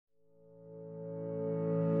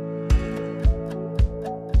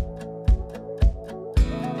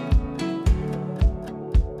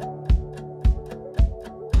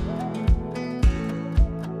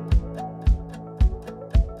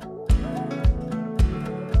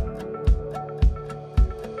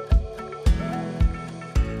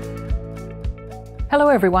Hello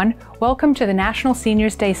everyone, welcome to the National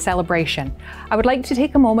Seniors Day celebration. I would like to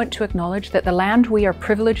take a moment to acknowledge that the land we are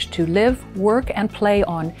privileged to live, work and play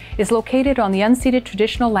on is located on the unceded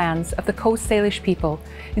traditional lands of the Coast Salish people,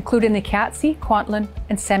 including the Kiatsi, Kwantlen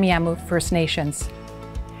and Semiahmoo First Nations.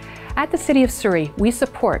 At the City of Surrey, we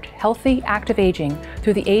support healthy, active aging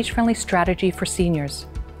through the age-friendly strategy for seniors,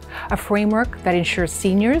 a framework that ensures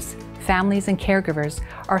seniors, families and caregivers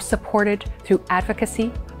are supported through advocacy,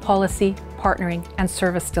 policy, partnering, and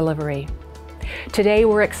service delivery. Today,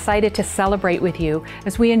 we're excited to celebrate with you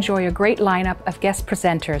as we enjoy a great lineup of guest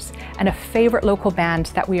presenters and a favorite local band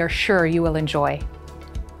that we are sure you will enjoy.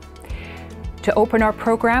 To open our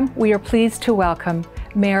program, we are pleased to welcome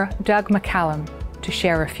Mayor Doug McCallum to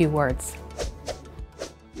share a few words.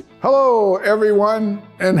 Hello, everyone,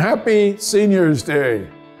 and happy Seniors Day.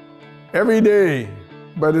 Every day,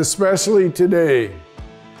 but especially today,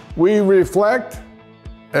 we reflect,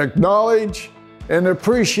 acknowledge, and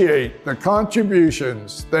appreciate the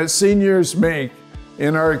contributions that seniors make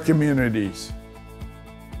in our communities.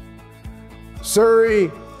 Surrey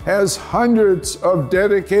has hundreds of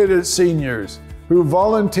dedicated seniors who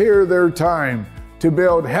volunteer their time to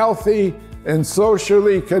build healthy and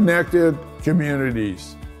socially connected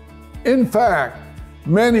communities. In fact,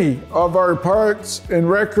 many of our parks and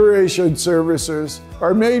recreation services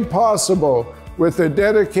are made possible with the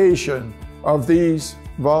dedication of these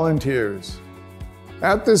volunteers.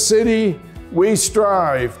 At the city, we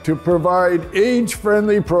strive to provide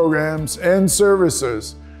age-friendly programs and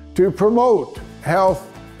services to promote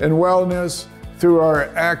health and wellness through our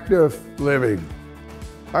active living.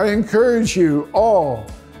 I encourage you all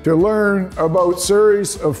to learn about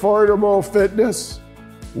Surrey's affordable fitness,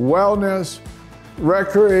 wellness,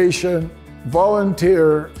 recreation,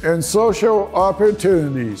 volunteer, and social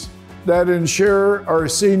opportunities that ensure our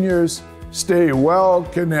seniors stay well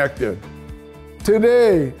connected.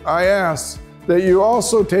 Today, I ask that you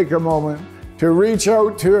also take a moment to reach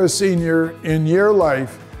out to a senior in your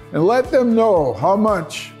life and let them know how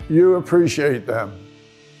much you appreciate them.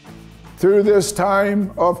 Through this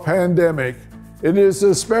time of pandemic, it is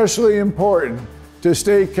especially important to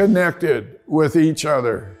stay connected with each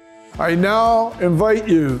other. I now invite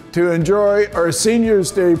you to enjoy our Seniors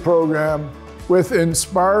Day program with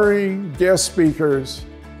inspiring guest speakers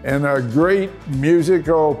and a great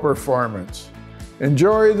musical performance.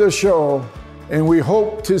 Enjoy the show, and we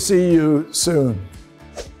hope to see you soon.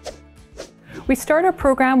 We start our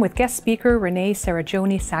program with guest speaker Renée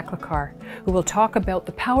Saklikar, who will talk about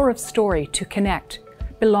the power of story to connect,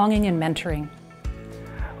 belonging and mentoring.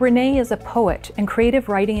 Renée is a poet and creative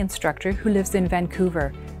writing instructor who lives in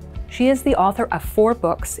Vancouver. She is the author of 4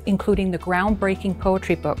 books, including the groundbreaking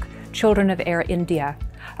poetry book, Children of Air India,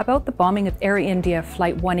 about the bombing of Air India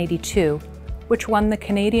Flight 182, which won the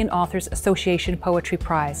Canadian Authors Association Poetry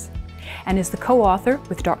Prize, and is the co-author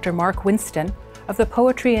with Dr. Mark Winston of the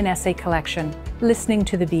poetry and essay collection, Listening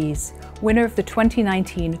to the Bees, winner of the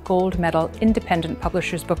 2019 Gold Medal Independent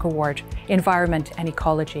Publishers Book Award, Environment and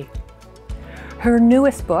Ecology. Her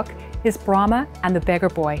newest book is Brahma and the Beggar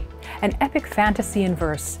Boy, an epic fantasy in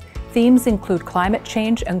verse. Themes include climate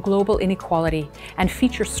change and global inequality and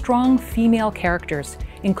feature strong female characters,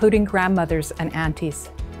 including grandmothers and aunties.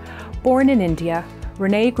 Born in India,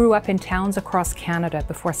 Renée grew up in towns across Canada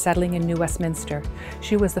before settling in New Westminster.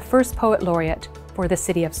 She was the first poet laureate for the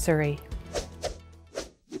City of Surrey.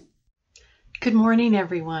 Good morning,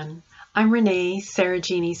 everyone. I'm Renée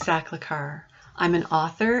Sarojini Saklikar. I'm an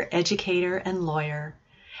author, educator, and lawyer.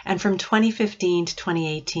 And from 2015 to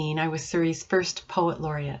 2018, I was Surrey's first poet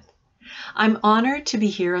laureate. I'm honored to be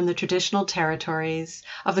here on the traditional territories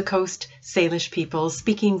of the Coast Salish people,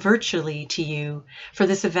 speaking virtually to you for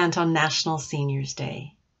this event on National Seniors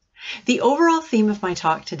Day. The overall theme of my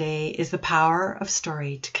talk today is the power of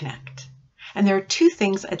story to connect. And there are 2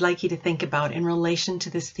 things I'd like you to think about in relation to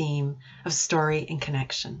this theme of story and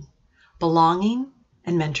connection: belonging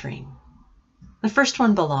and mentoring. The first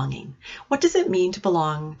one, belonging. What does it mean to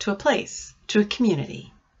belong to a place, to a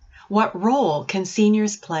community? What role can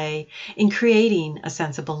seniors play in creating a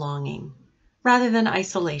sense of belonging rather than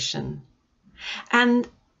isolation? And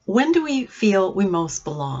when do we feel we most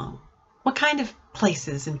belong? What kind of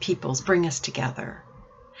places and peoples bring us together?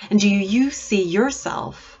 And do you see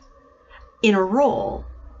yourself in a role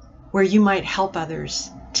where you might help others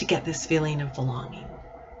to get this feeling of belonging?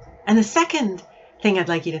 And the second thing I'd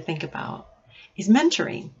like you to think about is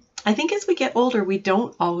mentoring. I think as we get older, we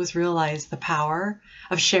don't always realize the power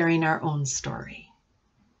of sharing our own story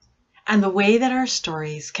and the way that our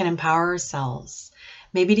stories can empower ourselves,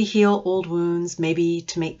 maybe to heal old wounds, maybe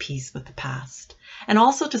to make peace with the past, and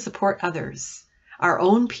also to support others our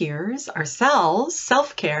own peers, ourselves,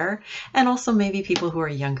 self-care, and also maybe people who are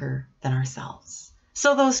younger than ourselves.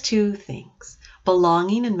 So those two things,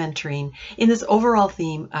 belonging and mentoring, in this overall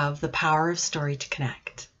theme of the power of story to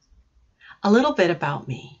connect. A little bit about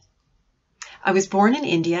me. I was born in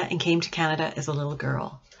India and came to Canada as a little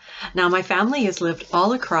girl. Now, my family has lived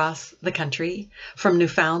all across the country, from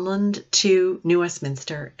Newfoundland to New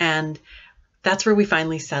Westminster, and that's where we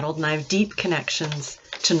finally settled, and I have deep connections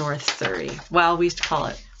to North Surrey. Well, we used to call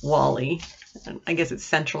it Wally. I guess it's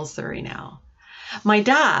Central Surrey now. My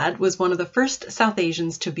dad was one of the first South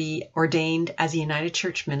Asians to be ordained as a United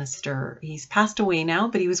Church minister. He's passed away now,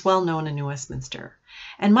 but he was well known in New Westminster.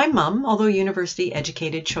 And my mum, although university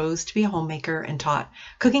educated, chose to be a homemaker and taught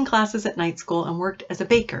cooking classes at night school and worked as a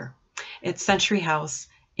baker at Century House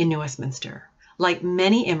in New Westminster. Like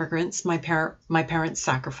many immigrants, my parents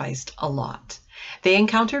sacrificed a lot. They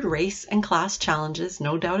encountered race and class challenges,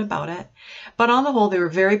 no doubt about it, but on the whole, they were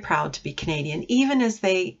very proud to be Canadian, even as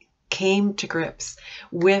they came to grips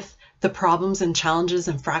with the problems and challenges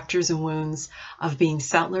and fractures and wounds of being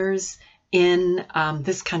settlers in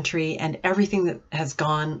this country and everything that has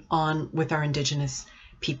gone on with our Indigenous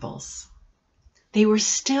peoples. They were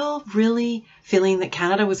still really feeling that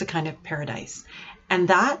Canada was a kind of paradise. And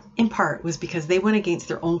that, in part, was because they went against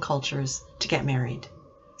their own cultures to get married.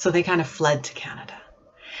 So they kind of fled to Canada.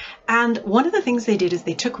 And one of the things they did is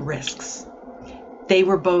they took risks. They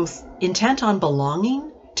were both intent on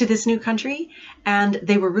belonging to this new country, and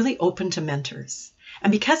they were really open to mentors.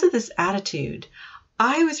 And because of this attitude,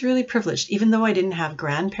 I was really privileged, even though I didn't have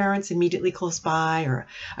grandparents immediately close by or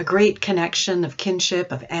a great connection of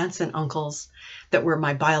kinship of aunts and uncles that were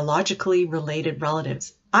my biologically related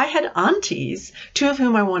relatives. I had aunties, two of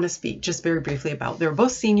whom I want to speak just very briefly about. They were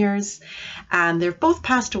both seniors, and they've both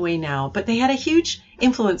passed away now, but they had a huge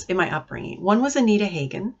influence in my upbringing. One was Anita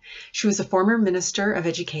Hagen. She was a former minister of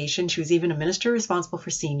education. She was even a minister responsible for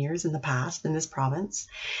seniors in the past in this province.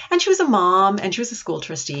 And she was a mom, and she was a school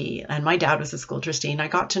trustee, and my dad was a school trustee, and I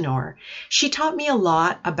got to know her. She taught me a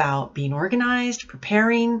lot about being organized,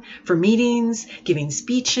 preparing for meetings, giving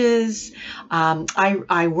speeches.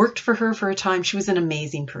 I worked for her for a time. She was an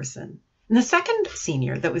amazing person. And the second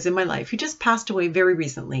senior that was in my life, who just passed away very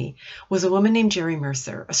recently, was a woman named Jerry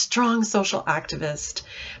Mercer, a strong social activist,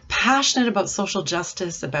 passionate about social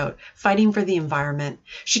justice, about fighting for the environment.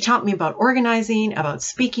 She taught me about organizing, about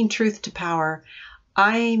speaking truth to power.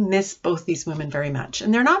 I miss both these women very much.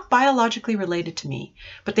 And they're not biologically related to me,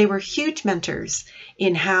 but they were huge mentors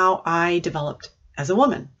in how I developed as a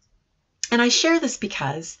woman. And I share this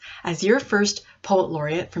because, as your first poet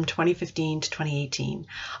laureate from 2015 to 2018,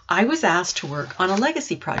 I was asked to work on a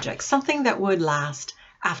legacy project, something that would last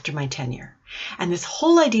after my tenure. And this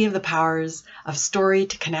whole idea of the powers of story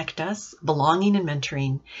to connect us, belonging and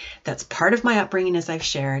mentoring, that's part of my upbringing, as I've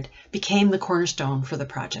shared, became the cornerstone for the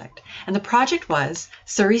project. And the project was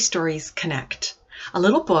Surrey Stories Connect, a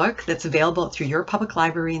little book that's available through your public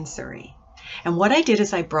library in Surrey. And what I did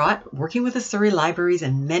is I brought, working with the Surrey libraries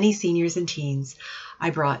and many seniors and teens, I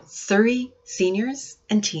brought Surrey seniors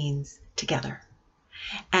and teens together.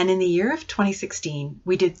 And in the year of 2016,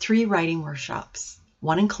 we did 3 writing workshops,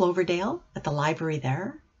 one in Cloverdale at the library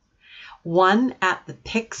there, one at the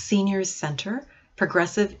PIC Seniors Center,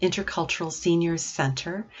 Progressive Intercultural Seniors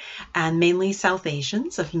Center, and mainly South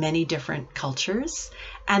Asians of many different cultures.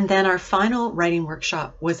 And then our final writing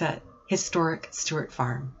workshop was at historic Stewart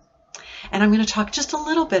Farm. And I'm going to talk just a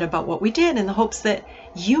little bit about what we did in the hopes that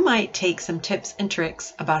you might take some tips and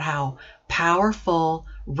tricks about how powerful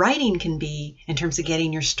writing can be in terms of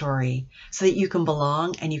getting your story so that you can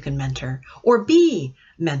belong and you can mentor or be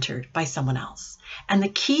mentored by someone else. And the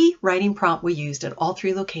key writing prompt we used at all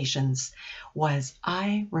 3 locations was,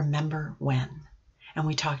 I remember when. And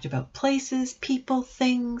we talked about places, people,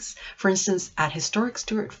 things. For instance, at Historic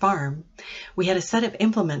Stewart Farm, we had a set of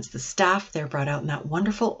implements the staff there brought out in that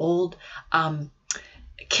wonderful old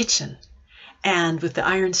kitchen, and with the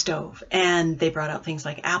iron stove. And they brought out things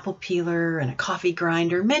like apple peeler and a coffee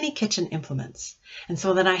grinder, many kitchen implements. And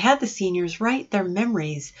so then I had the seniors write their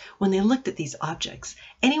memories when they looked at these objects.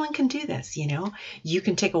 Anyone can do this, you know. You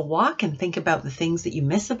can take a walk and think about the things that you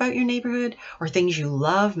miss about your neighborhood or things you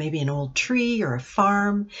love, maybe an old tree or a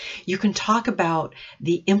farm. You can talk about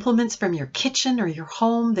the implements from your kitchen or your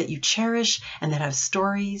home that you cherish and that have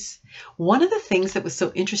stories. One of the things that was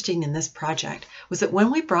so interesting in this project was that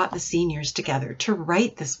when we brought the seniors together to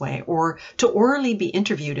write this way or to orally be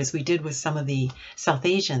interviewed, as we did with some of the South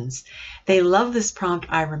Asians, they loved this prompt,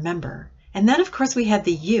 I remember. And then, of course, we had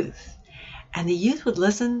the youth. And the youth would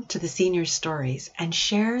listen to the seniors' stories and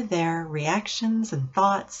share their reactions and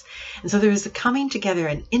thoughts. And so there was a coming together,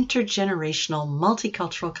 an intergenerational,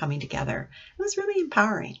 multicultural coming together. It was really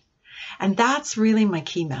empowering. And that's really my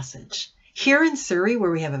key message. Here in Surrey,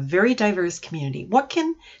 where we have a very diverse community, what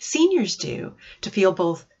can seniors do to feel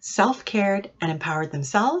both self-cared and empowered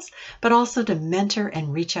themselves, but also to mentor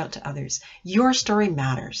and reach out to others? Your story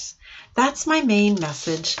matters. That's my main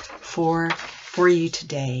message for you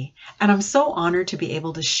today. And I'm so honored to be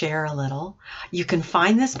able to share a little. You can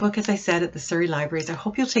find this book, as I said, at the Surrey Libraries. I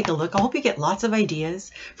hope you'll take a look. I hope you get lots of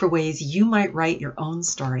ideas for ways you might write your own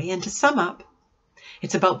story. And to sum up,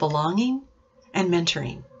 it's about belonging and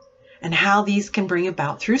mentoring, and how these can bring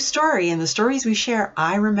about, through story and the stories we share,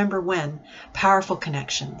 I remember when, powerful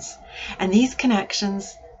connections. And these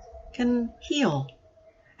connections can heal,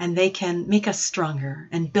 and they can make us stronger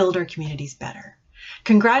and build our communities better.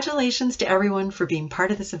 Congratulations to everyone for being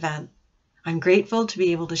part of this event. I'm grateful to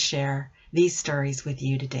be able to share these stories with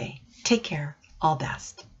you today. Take care. All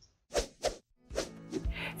best.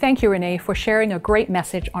 Thank you, Renée, for sharing a great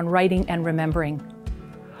message on writing and remembering.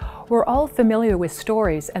 We're all familiar with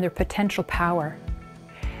stories and their potential power.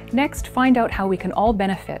 Next, find out how we can all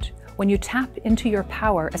benefit when you tap into your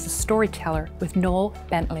power as a storyteller with Noel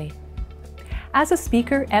Bentley. As a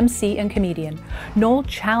speaker, MC, and comedian, Noel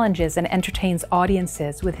challenges and entertains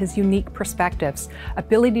audiences with his unique perspectives,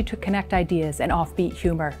 ability to connect ideas, and offbeat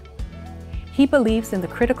humor. He believes in the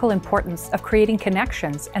critical importance of creating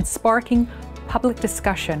connections and sparking public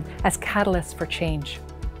discussion as catalysts for change.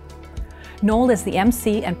 Noel is the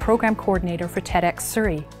MC and program coordinator for TEDx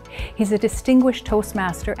Surrey. He's a distinguished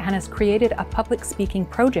Toastmaster and has created a public speaking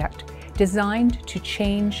project designed to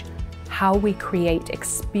change how we create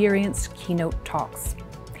experienced keynote talks.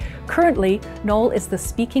 Currently, Noel is the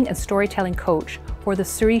speaking and storytelling coach for the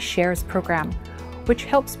Surrey Shares program, which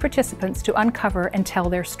helps participants to uncover and tell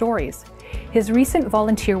their stories. His recent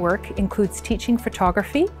volunteer work includes teaching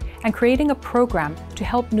photography and creating a program to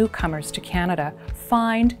help newcomers to Canada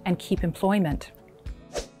find and keep employment.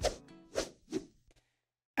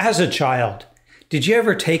 As a child, did you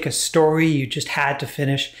ever take a story you just had to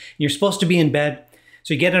finish? And you're supposed to be in bed,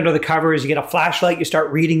 so you get under the covers, you get a flashlight, you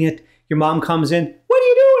start reading it, your mom comes in, "What are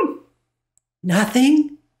you doing?"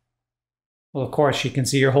 "Nothing." Well, of course, she can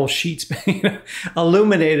see your whole sheets being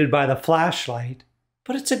illuminated by the flashlight,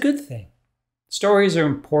 but it's a good thing. Stories are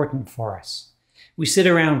important for us. We sit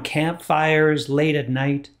around campfires late at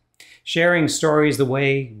night, sharing stories the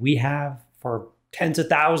way we have for tens of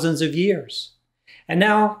thousands of years. And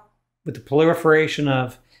now, with the proliferation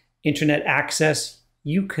of internet access,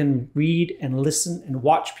 you can read and listen and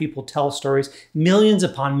watch people tell stories, millions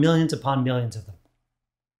upon millions upon millions of them.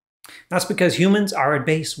 That's because humans are at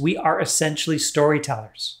base, we are essentially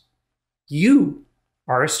storytellers. You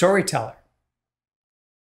are a storyteller.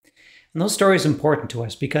 And those stories are important to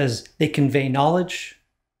us because they convey knowledge,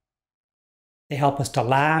 they help us to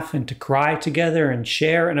laugh and to cry together and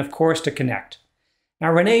share, and of course to connect.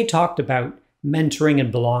 Now, Renée talked about mentoring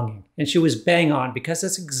and belonging, and she was bang on because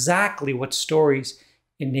that's exactly what stories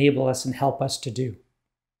enable us and help us to do.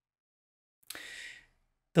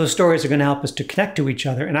 Those stories are going to help us to connect to each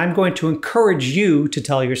other, and I'm going to encourage you to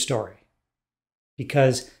tell your story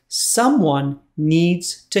because someone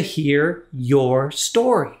needs to hear your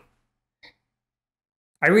story.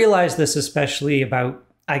 I realized this especially about,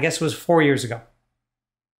 I guess it was 4 years ago.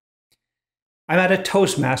 I'm at a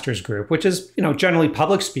Toastmasters group, which is, generally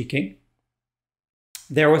public speaking.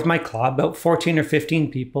 There with my club, about 14 or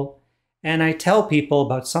 15 people, and I tell people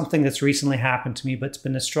about something that's recently happened to me, but it's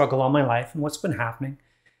been a struggle all my life and what's been happening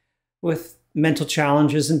with mental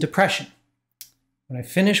challenges and depression. When I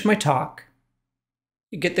finish my talk,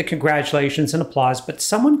 you get the congratulations and applause, but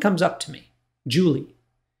someone comes up to me, Julie.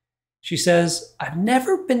 She says, "I've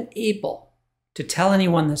never been able to tell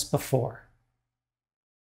anyone this before,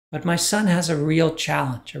 but my son has a real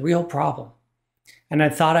challenge, a real problem, and I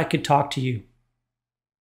thought I could talk to you."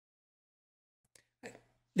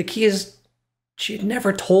 The key is she had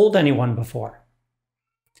never told anyone before.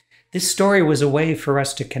 This story was a way for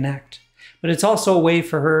us to connect, but it's also a way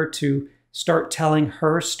for her to start telling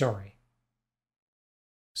her story.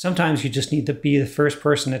 Sometimes you just need to be the first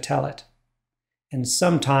person to tell it. And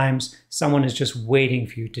sometimes someone is just waiting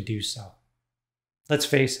for you to do so. Let's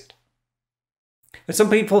face it. But some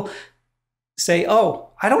people say, "Oh,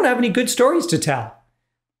 I don't have any good stories to tell."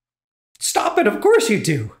 Stop it, of course you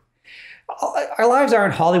do. Our lives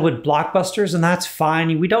aren't Hollywood blockbusters, and that's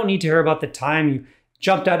fine. We don't need to hear about the time you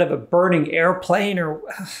jumped out of a burning airplane or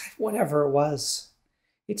whatever it was.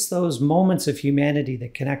 It's those moments of humanity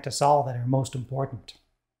that connect us all that are most important.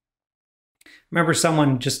 Remember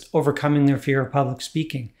someone just overcoming their fear of public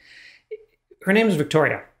speaking. Her name is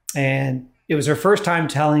Victoria, and it was her first time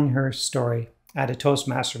telling her story at a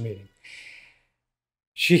Toastmaster meeting.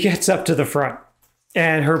 She gets up to the front,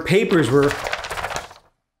 and her papers were,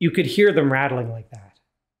 you could hear them rattling like that.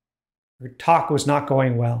 Her talk was not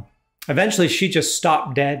going well. Eventually, she just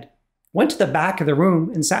stopped dead, went to the back of the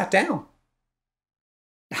room, and sat down.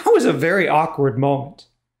 That was a very awkward moment.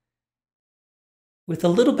 With a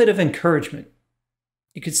little bit of encouragement,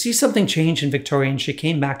 you could see something change in Victoria, and she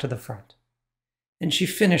came back to the front. And she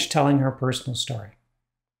finished telling her personal story.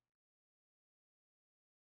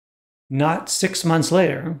 Not 6 months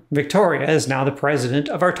later, Victoria is now the president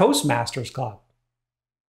of our Toastmasters Club.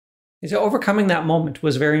 So overcoming that moment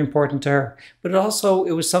was very important to her, but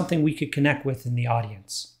it was something we could connect with in the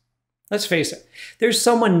audience. Let's face it, there's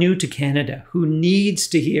someone new to Canada who needs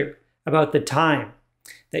to hear about the time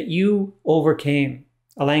that you overcame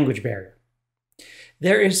a language barrier.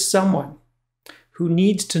 There is someone who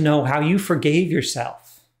needs to know how you forgave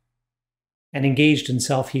yourself and engaged in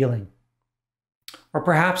self-healing. Or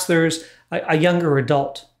perhaps there's a younger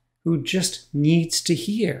adult who just needs to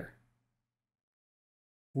hear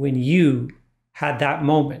when you had that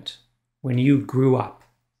moment when you grew up.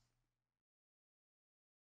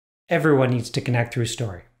 Everyone needs to connect through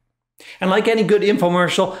story. And like any good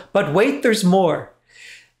infomercial, but wait, there's more.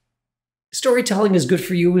 Storytelling is good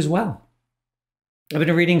for you as well. I've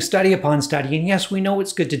been reading study upon study, and yes, we know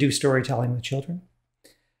it's good to do storytelling with children.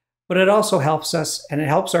 But it also helps us, and it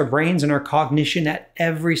helps our brains and our cognition at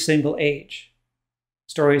every single age.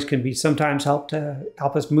 Stories can be sometimes help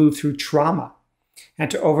us move through trauma and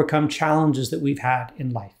to overcome challenges that we've had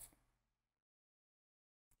in life.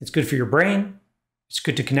 It's good for your brain. It's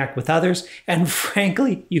good to connect with others. And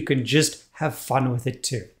frankly, you can just have fun with it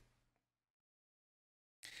too.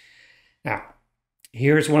 Now,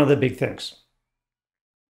 here's one of the big things.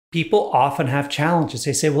 People often have challenges.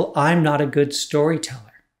 They say, well, I'm not a good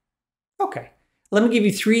storyteller. Okay, let me give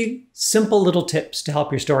you 3 simple little tips to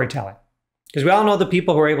help your storytelling. Because we all know the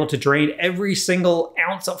people who are able to drain every single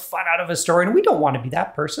ounce of fun out of a story, and we don't want to be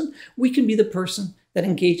that person. We can be the person that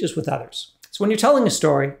engages with others. So when you're telling a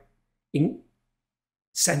story, in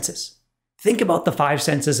senses, think about the 5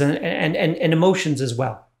 senses and emotions as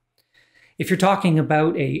well. If you're talking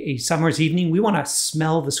about a summer's evening, we want to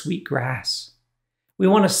smell the sweet grass. We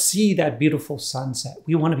want to see that beautiful sunset.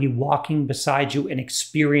 We want to be walking beside you and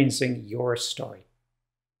experiencing your story.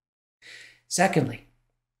 Secondly,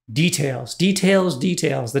 details, details,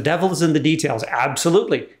 details. The devil is in the details.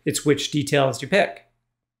 Absolutely. It's which details you pick.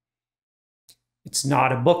 It's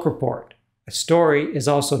not a book report. A story is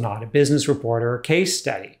also not a business report or a case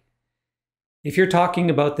study. If you're talking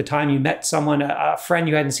about the time you met someone, a friend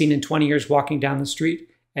you hadn't seen in 20 years walking down the street,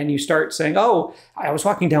 and you start saying, oh, I was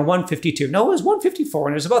walking down 152. No, it was 154,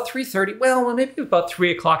 and it was about 3:30. Well, maybe it was about 3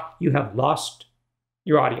 o'clock. You have lost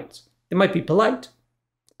your audience. It might be polite,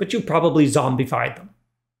 but you probably zombified them.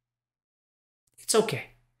 It's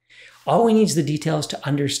okay. All we need is the details to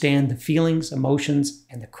understand the feelings, emotions,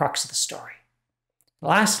 and the crux of the story.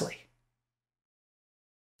 Lastly,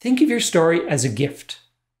 think of your story as a gift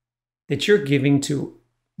that you're giving to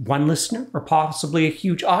one listener or possibly a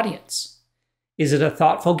huge audience. Is it a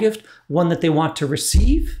thoughtful gift, one that they want to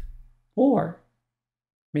receive, or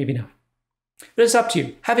maybe not? But it's up to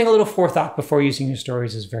you. Having a little forethought before using your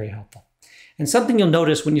stories is very helpful. And something you'll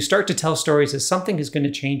notice when you start to tell stories is something is going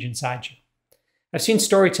to change inside you. I've seen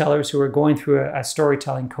storytellers who are going through a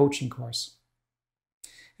storytelling coaching course.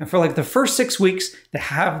 And for like the first 6 weeks, they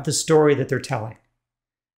have the story that they're telling.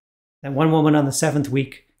 And one woman on the 7th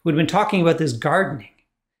week who had been talking about this gardening.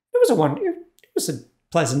 It was a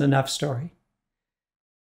pleasant enough story.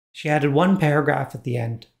 She added one paragraph at the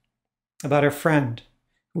end about her friend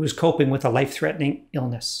who was coping with a life-threatening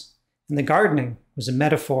illness. And the gardening was a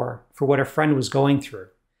metaphor for what her friend was going through.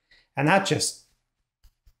 And that just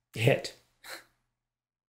hit.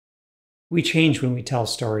 We change when we tell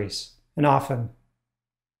stories. And often,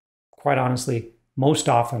 quite honestly, most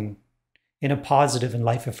often, in a positive and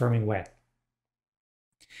life-affirming way.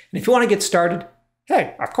 And if you want to get started,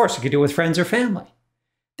 hey, of course you could do it with friends or family.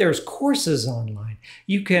 There's courses online.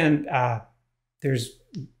 You can, there's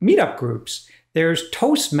meetup groups. There's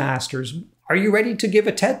Toastmasters. Are you ready to give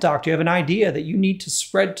a TED Talk? Do you have an idea that you need to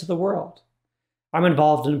spread to the world? I'm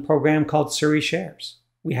involved in a program called Surrey Shares.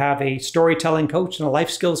 We have a storytelling coach and a life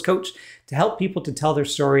skills coach to help people to tell their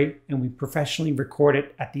story, and we professionally record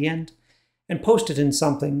it at the end and post it in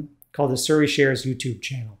something called the Surrey Shares YouTube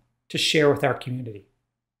channel to share with our community,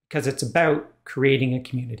 because it's about creating a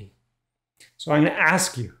community. So I'm going to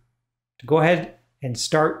ask you to go ahead and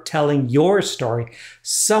start telling your story.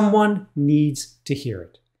 Someone needs to hear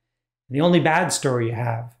it. And the only bad story you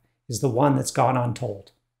have is the one that's gone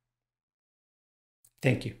untold.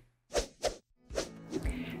 Thank you.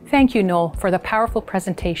 Thank you, Noel, for the powerful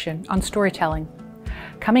presentation on storytelling.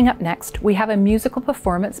 Coming up next, we have a musical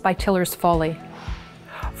performance by Tiller's Folly.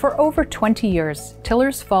 For over 20 years,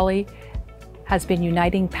 Tiller's Folly has been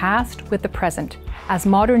uniting past with the present as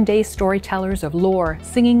modern-day storytellers of lore,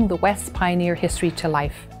 singing the West's pioneer history to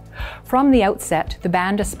life. From the outset, the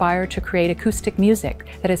band aspired to create acoustic music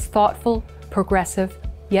that is thoughtful, progressive,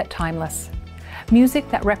 yet timeless. Music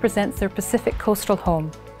that represents their Pacific coastal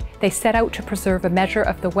home. They set out to preserve a measure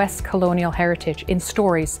of the West's colonial heritage in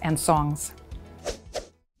stories and songs.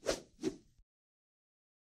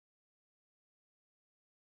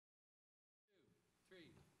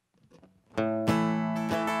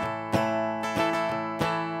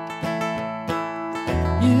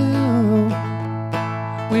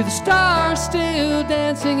 With the stars still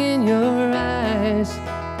dancing in your eyes,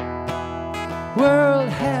 world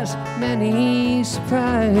has many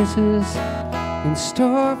surprises in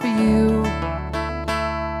store for you.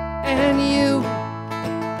 And you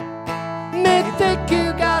may think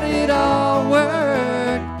you got it all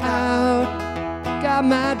worked out, got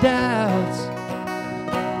my doubts.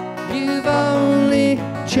 You've only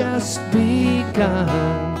just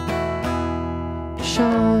begun to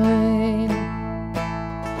shine.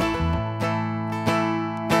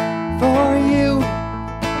 For you,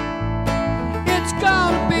 it's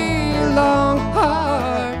gonna be a long,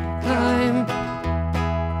 hard climb.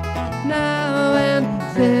 Now and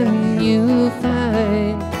then you'll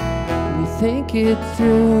find, when you think it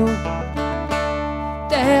through,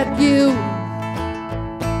 that you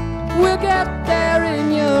will get there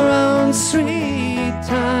in your own sweet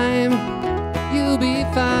time. You'll be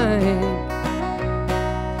fine.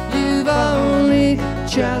 You've only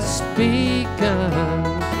just begun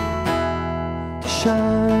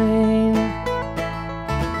shine.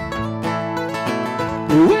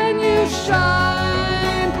 When you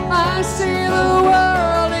shine, I see the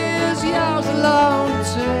world is yours alone to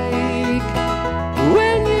take.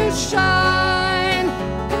 When you shine,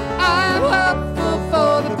 I'm hopeful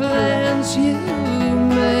for the plans you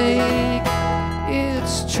make.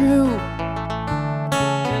 It's true,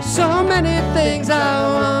 there's so many things I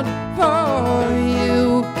want for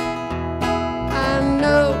you. I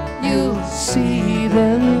know you'll see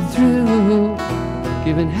them through,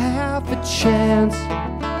 given half a chance,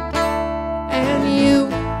 and you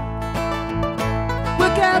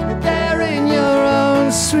will get there in your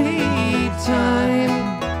own sweet time.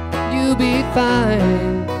 You'll be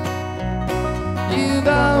fine. You've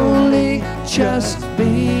only just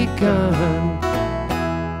begun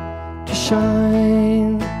to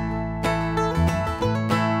shine.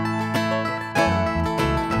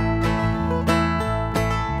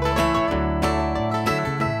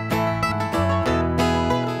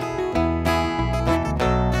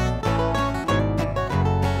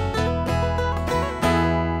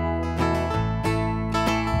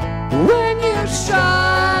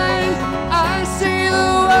 Shine, I see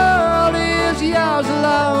the world is yours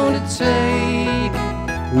alone to take.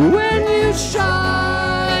 When you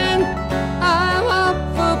shine, I'm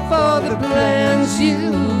hopeful for the plans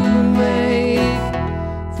you make.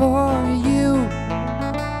 For you,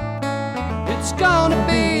 it's gonna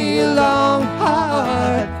be a long,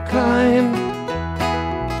 hard climb.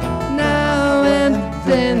 Now and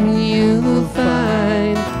then you'll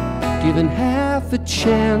find, given half a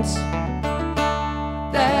chance,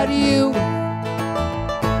 that you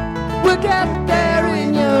will get there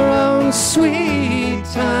in your own sweet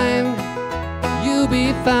time. You'll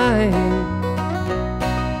be fine.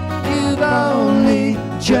 You've only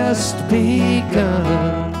just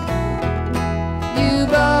begun.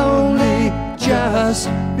 You've only just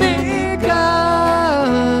begun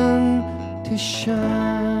to shine.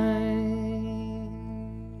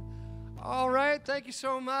 All right, thank you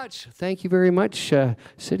so much. Thank you very much,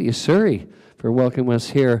 City of Surrey, for welcoming us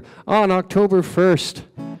here on October 1st.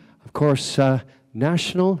 Of course,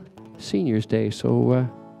 National Seniors Day. So,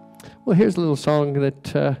 well, here's a little song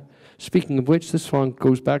that, speaking of which, this song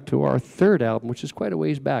goes back to our third album, which is quite a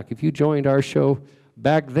ways back. If you joined our show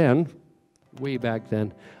back then, way back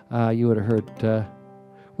then, you would have heard, well,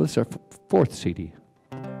 this is our fourth CD.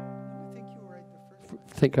 I think you were right the first time.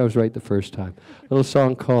 I think I was right the first time. A little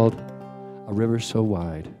song called A River So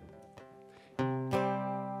Wide.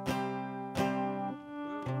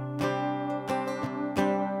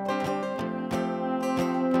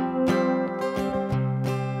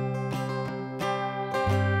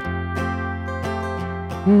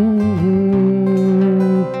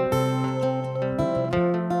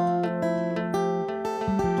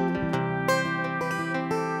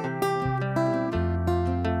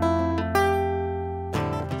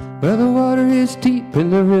 where the water is deep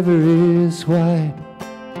and the river is wide.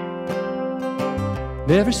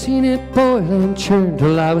 Never seen it boil and churn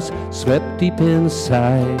till I was swept deep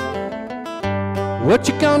inside. What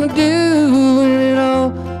you gonna do when it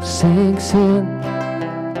all sinks in?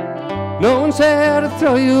 No one's there to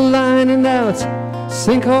throw you a line, and now it's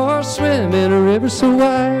sink or swim in a river so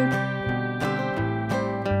wide.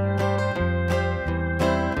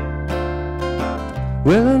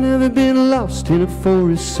 Well, I've never been lost in a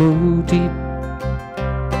forest so deep.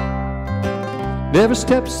 Never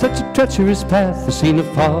stepped such a treacherous path or seen a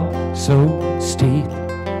fall so steep.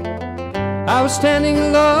 I was standing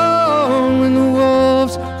alone when the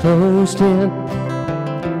wolves closed in.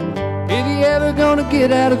 If you ever gonna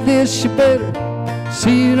get out of this, you better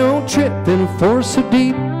see you don't trip in a forest so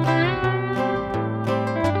deep.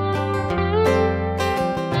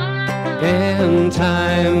 And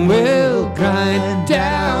time will grind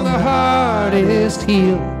down the hardest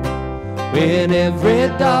heel. When every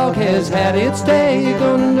dog has had its day, you're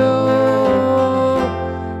gonna know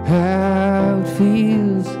how it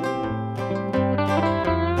feels.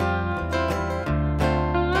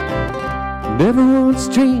 Never once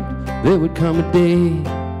dreamed there would come a day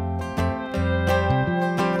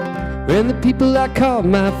when the people I called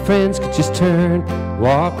my friends could just turn,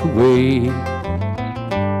 walk away.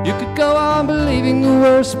 You could go on believing the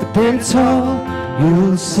worst, but then it's all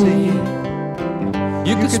you'll see.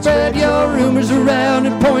 You could spread your rumors around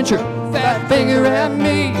and point your fat finger at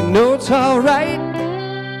me. You know it's alright.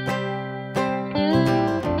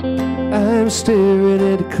 I'm staring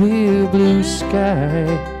at a clear blue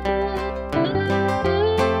sky.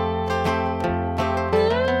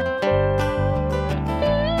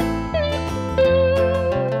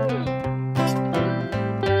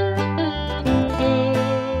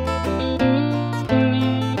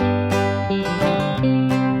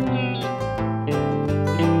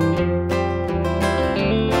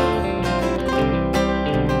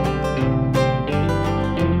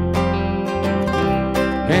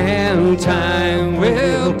 And time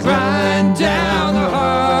will grind down the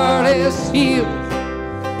hardest heel.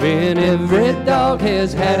 When every dog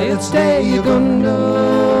has had its day, you're gonna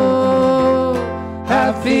know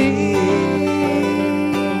how it feels.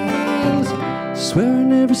 Swear I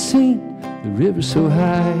never seen the river so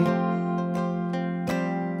high.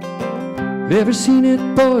 Never seen it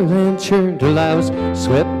boil and churn till I was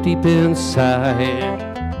swept deep inside.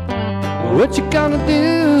 What you gonna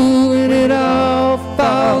do when it all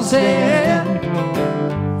falls in?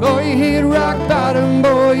 Before you hit rock bottom,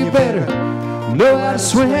 boy, you better know how to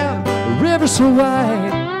swim a river so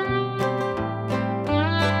wide.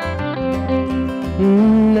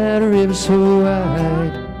 That river so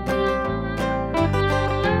wide.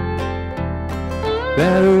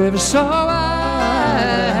 That river so wide.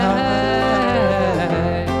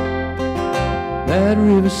 That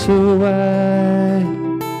river so wide.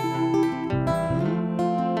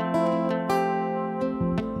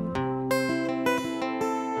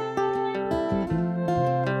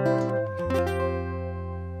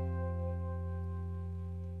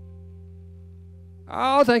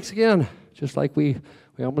 Oh, thanks again. Just like we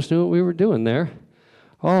almost knew what we were doing there.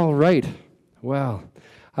 All right. Well,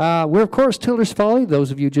 we're, of course, Tiller's Folly,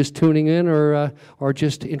 those of you just tuning in or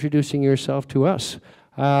just introducing yourself to us.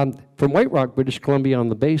 From White Rock, British Columbia, on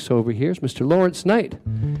the bass over here is Mr. Lawrence Knight.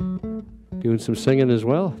 Doing some singing as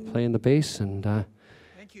well, playing the bass. And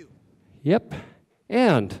thank you. Yep.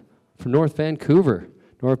 And from North Vancouver.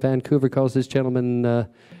 North Vancouver calls this gentleman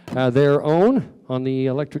their own on the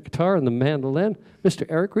electric guitar and the mandolin, Mr.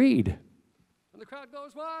 Eric Reed. And the crowd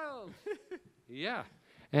goes wild. Yeah.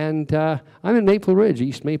 And I'm in Maple Ridge,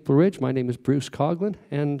 East Maple Ridge. My name is Bruce Coughlin.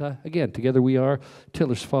 And again, together we are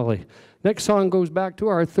Tiller's Folly. Next song goes back to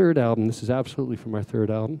our third album. This is absolutely from our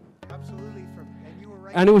third album. Absolutely, and you were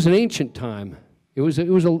right. And it was an ancient time. It was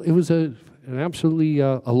an absolutely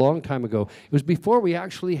a long time ago. It was before we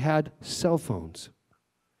actually had cell phones.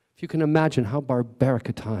 If you can imagine how barbaric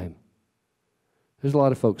a time. There's a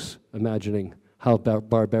lot of folks imagining how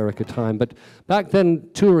barbaric a time. But back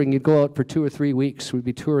then, touring, you'd go out for 2 or 3 weeks. We'd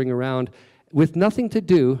be touring around with nothing to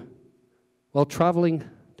do while traveling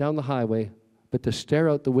down the highway but to stare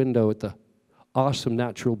out the window at the awesome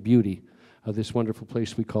natural beauty of this wonderful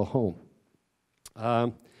place we call home.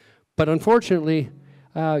 But unfortunately,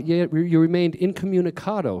 you remained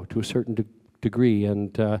incommunicado to a certain degree,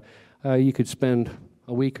 and you could spend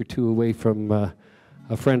a week or two away from a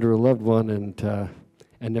friend or a loved one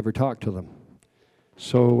and never talk to them.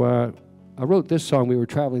 So I wrote this song. We were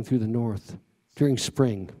traveling through the north during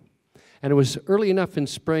spring. And it was early enough in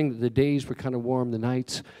spring that the days were kind of warm, the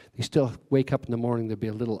nights. You still wake up in the morning, there'd be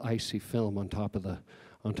a little icy film on top of the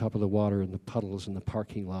on top of the water and the puddles in the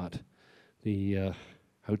parking lot, the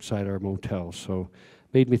outside our motel. So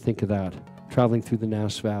made me think of that, traveling through the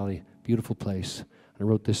Nass Valley, beautiful place. I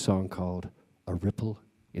wrote this song called A Ripple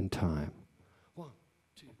in Time. 1,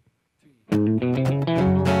 2, 3.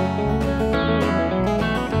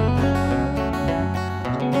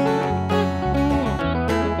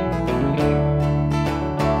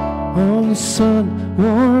 On the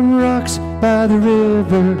sun-warm rocks by the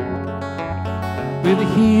river, with the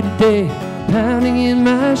heat of day pounding in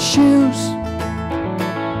my shoes,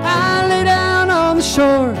 I lay down on the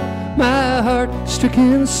shore, my heart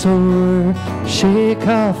stricken sore, shake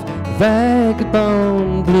off the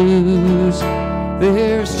vagabond blues.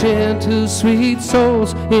 There's gentle, sweet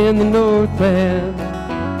souls in the Northland,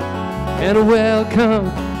 and a welcome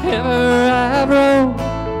ever I've roamed.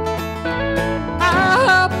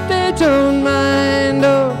 I hope they don't mind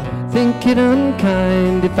or think it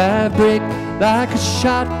unkind if I break like a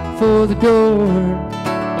shot for the door.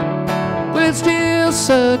 We're still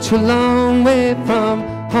such a long way from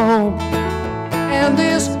home, and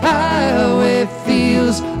this highway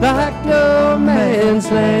feels like no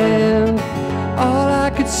man's land. All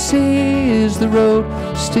I could see is the road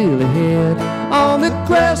still ahead. On the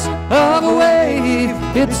crest of a wave,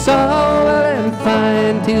 it's all well and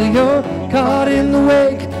fine till you're caught in the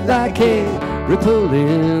wake like a ripple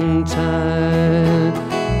in time.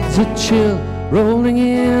 It's a chill rolling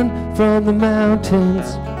in from the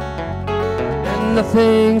mountains, and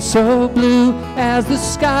nothing so blue as the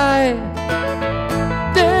sky.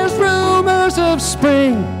 There's rumors of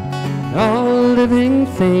spring, all living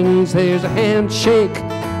things. There's a handshake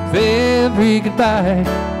for every goodbye,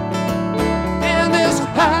 and this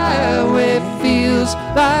highway feels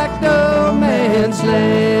like no man's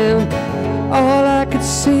land. All I could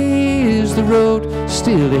see is the road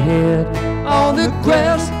still ahead. On the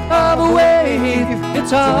crest of a wave,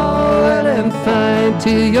 it's all well and fine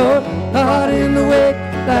till you're caught in the wake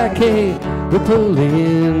like a ripple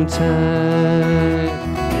in time.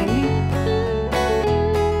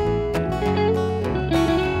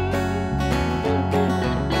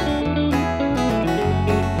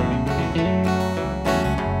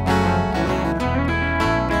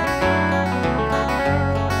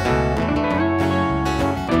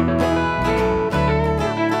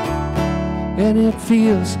 And it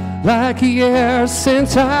feels like a year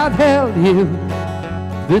since I've held you.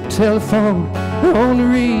 The telephone only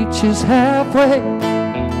reaches halfway.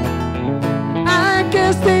 I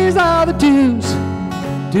guess these are the dues,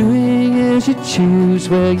 doing as you choose.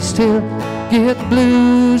 Well, you still get the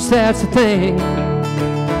blues, that's the thing.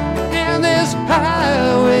 And this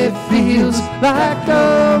highway feels like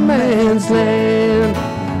no man's land.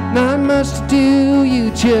 Not much to do,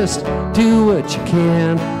 you just do what you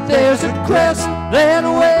can. There's a crest and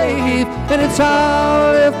a wave, and it's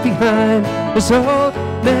all left behind. As old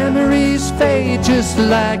memories fade just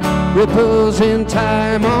like ripples in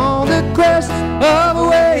time. On the crest of a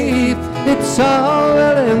wave, it's all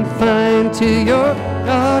well and fine till you're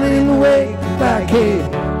caught in the wake like a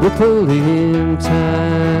ripple in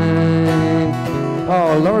time.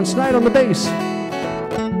 Oh, Lawrence Knight on the bass.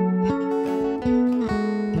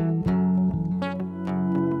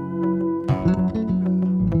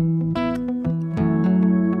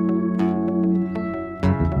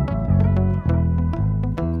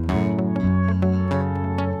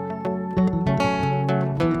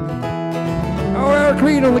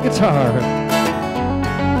 On the guitar.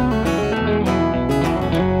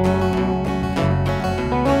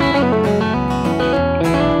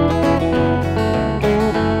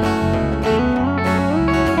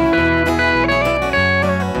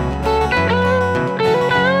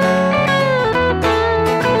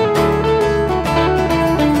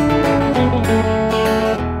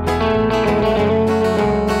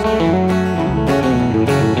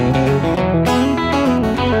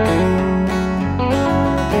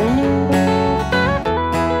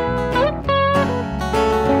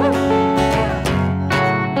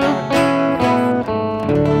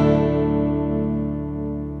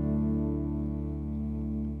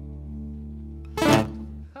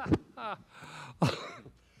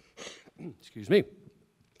 Excuse me.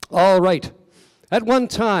 All right. At one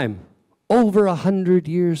time, over 100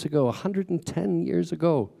 years ago, 110 years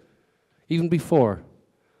ago, even before,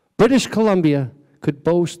 British Columbia could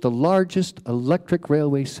boast the largest electric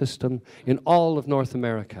railway system in all of North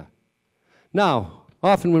America. Now,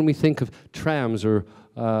 often when we think of trams or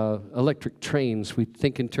electric trains, we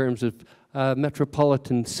think in terms of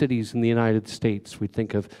metropolitan cities in the United States. We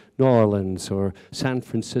think of New Orleans or San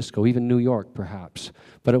Francisco, even New York perhaps.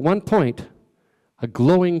 But at one point, a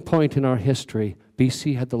glowing point in our history,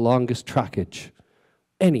 BC had the longest trackage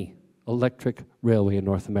any electric railway in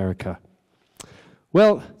North America.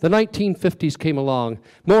 Well, the 1950s came along,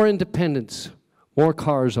 more independence, more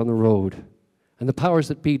cars on the road, and the powers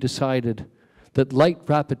that be decided that light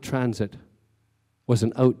rapid transit was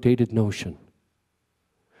an outdated notion.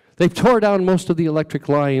 They tore down most of the electric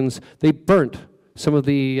lines. They burnt some of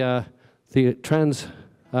the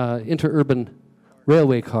interurban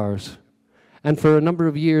railway cars. And for a number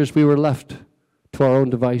of years, we were left to our own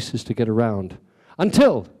devices to get around.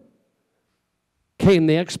 Until came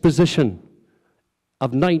the exposition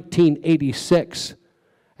of 1986,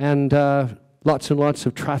 and lots and lots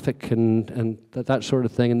of traffic and that sort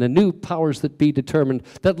of thing. And the new powers that be determined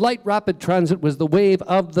that light rapid transit was the wave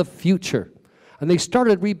of the future. And they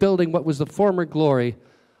started rebuilding what was the former glory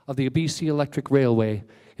of the BC Electric Railway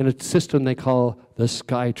in a system they call the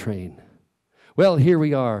SkyTrain. Well, here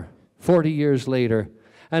we are, 40 years later,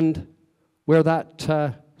 and where that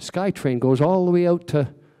SkyTrain goes all the way out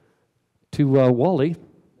to Wally,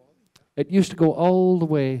 it used to go all the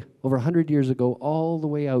way, over 100 years ago, all the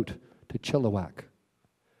way out to Chilliwack.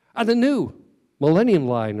 And the new Millennium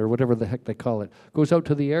Line, or whatever the heck they call it, goes out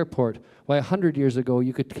to the airport. Why, 100 years ago,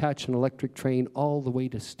 you could catch an electric train all the way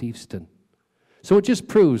to Steveston. So it just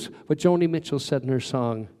proves what Joni Mitchell said in her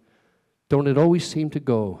song, "Don't it always seem to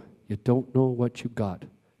go? You don't know what you got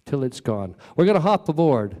till it's gone." We're going to hop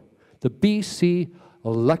aboard the BC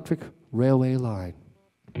Electric Railway Line.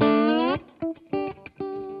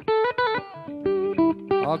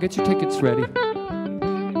 I'll get your tickets ready.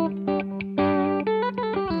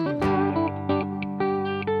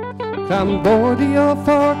 Come aboard the old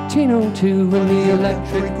 1402 on the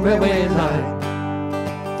electric railway line.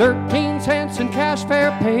 13 cents in cash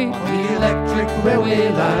fare paid on the electric railway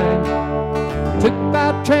line. Took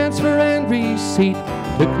by transfer and receipt,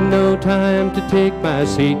 took no time to take my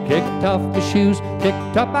seat. Kicked off my shoes,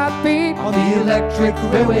 kicked up my feet on the electric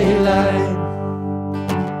railway line.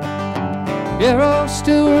 Yarrow,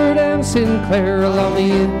 Stewart and Sinclair along the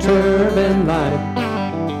interurban line.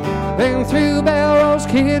 Then through Belrose,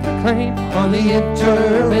 Kid McLean on the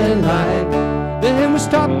interurban line. Then we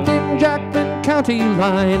stopped in Jackman County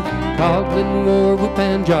line, Coghlan, Warwhoop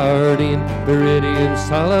and Jardine, Meridian,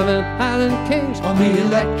 Sullivan, Highland Kings on the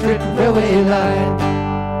electric railway line.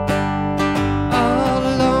 All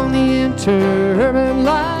along the interurban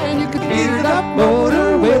line, you could hear that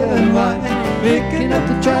motor wailing wine, picking up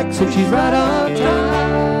the tracks and she's right on time.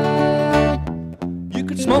 You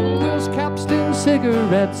could smoke Will's Capstan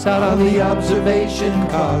cigarettes out on the observation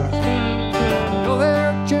cars. Oh,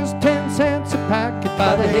 they're just 10 cents a packet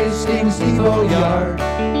by the Hastings Depot yard.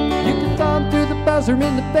 You could thumb through the buzzer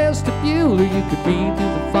in the vestibule, or you could read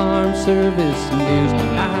through the farm service news.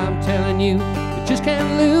 I'm telling you, you just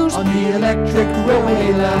can't lose on the electric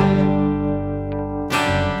railway line.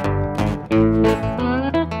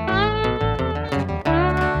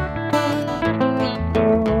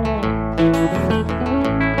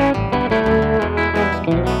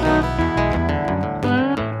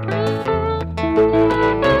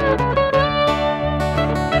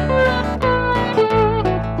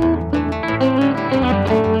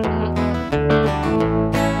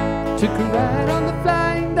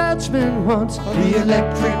 Once on the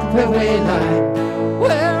electric railway line,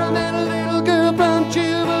 where I met a little girl from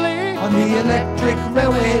Jubilee on the electric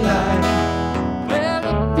railway line.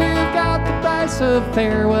 Well, if you've got the price of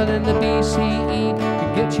fare, well then the BCE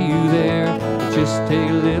could get you there. Just take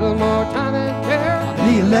a little more time and care on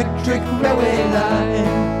the electric railway line.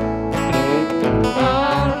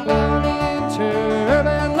 All along the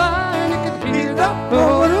interurban line, you can hear the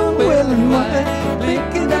motor wailing wine,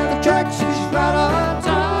 blinking down the tracks, she's right on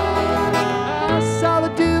time.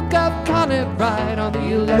 Right on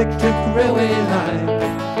the electric railway line,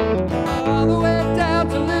 all the way down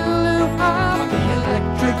to Lulu on the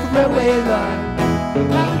electric railway line.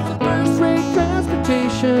 That's the first-rate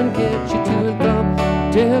transportation, get you to and from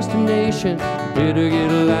destination. Better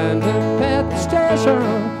get a line up at the station,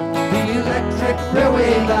 the electric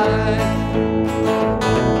railway line.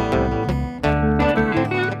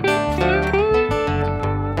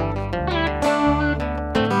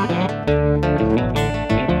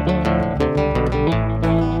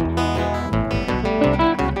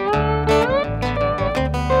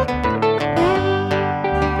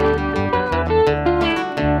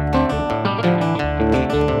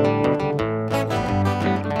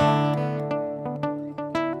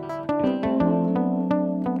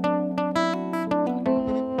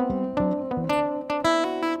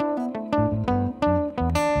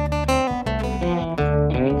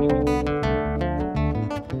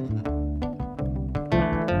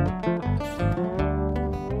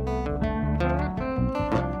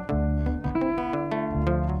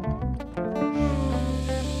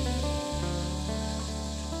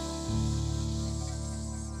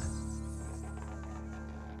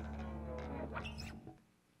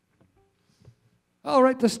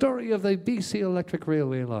 the story of the BC Electric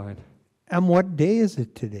Railway line. And what day is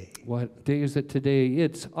it today? What day is it today?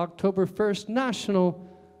 It's October 1st, National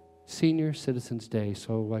Senior Citizens Day.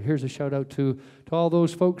 So here's a shout out to all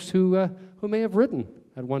those folks who may have ridden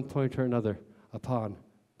at one point or another upon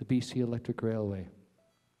the BC Electric Railway.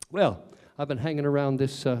 Well, I've been hanging around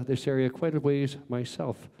this area quite a ways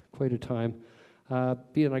myself, quite a time.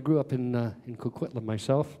 Being I grew up in Coquitlam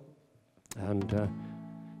myself, and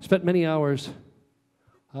spent many hours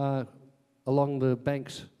along the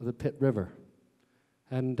banks of the Pitt River.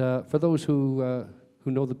 And for those who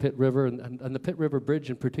know the Pitt River, and the Pitt River Bridge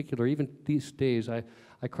in particular, even these days, I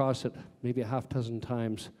cross it maybe a half dozen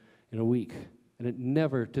times in a week, and it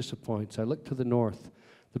never disappoints. I look to the north,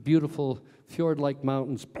 the beautiful fjord-like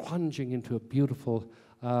mountains plunging into a beautiful,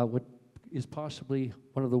 what is possibly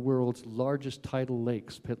one of the world's largest tidal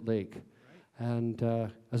lakes, Pitt Lake. And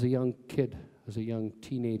as a young kid, as a young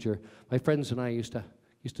teenager, my friends and I used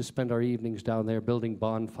to spend our evenings down there building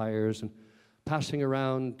bonfires and passing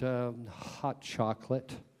around hot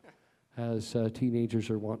chocolate, as teenagers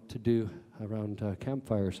are wont to do around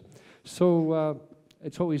campfires. So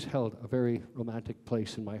it's always held a very romantic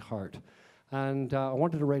place in my heart. And I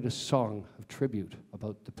wanted to write a song of tribute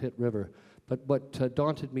about the Pitt River. But what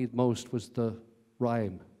daunted me most was the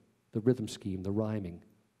rhyme, the rhythm scheme, the rhyming.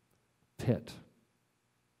 Pitt.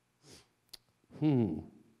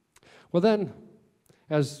 Well then,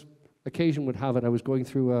 as occasion would have it, I was going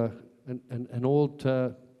through an old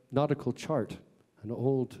nautical chart, an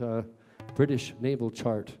old British naval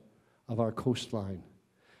chart of our coastline.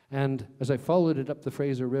 And as I followed it up the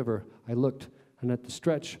Fraser River, I looked, and at the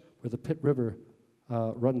stretch where the Pitt River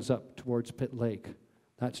runs up towards Pitt Lake,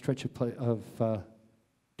 that stretch of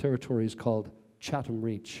territory is called Chatham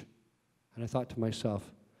Reach. And I thought to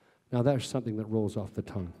myself, now there's something that rolls off the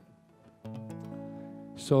tongue.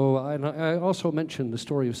 So I also mentioned the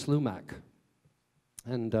story of Slumac.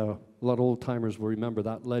 And a lot of old-timers will remember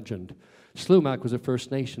that legend. Slumac was a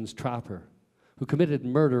First Nations trapper who committed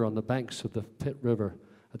murder on the banks of the Pitt River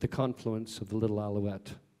at the confluence of the Little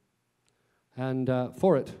Alouette. And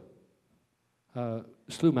for it,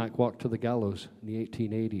 Slumac walked to the gallows in the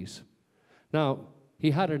 1880s. Now,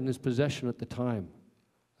 he had in his possession at the time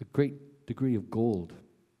a great degree of gold.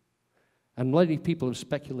 And many people have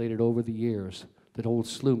speculated over the years that old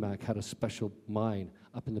Slumac had a special mine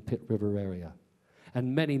up in the Pitt River area.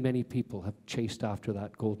 And many, many people have chased after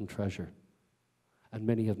that golden treasure. And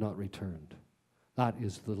many have not returned. That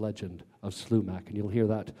is the legend of Slumac. And you'll hear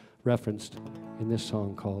that referenced in this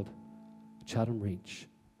song called Chatham Reach.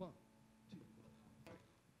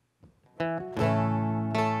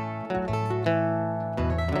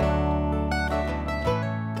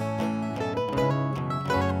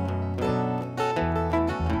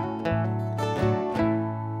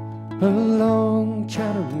 Along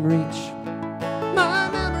Chatham Reach, my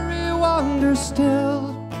memory wanders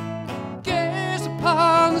still. Gaze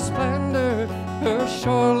upon the splendor, her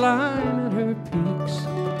shoreline and her peaks.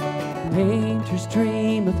 Painters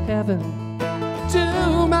dream of heaven,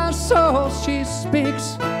 to my soul she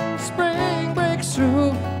speaks. Spring breaks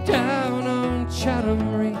through down on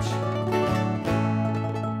Chatham Reach.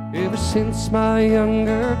 Ever since my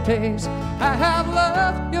younger days, I have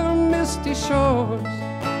loved your misty shores.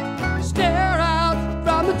 Stare out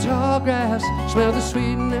from the tall grass, smell the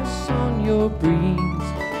sweetness on your breeze.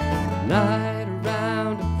 Night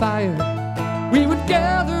around a fire, we would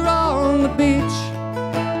gather on the beach.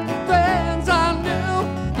 Friends I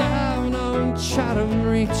knew down on Chatham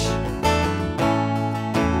Reach.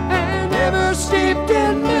 And ever steeped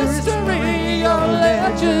in mystery, your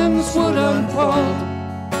legends would unfold.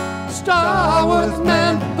 Star-worth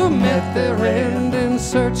men who met their end in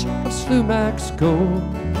search of Slumac's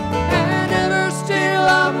gold. And ever still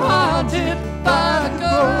I'm haunted by the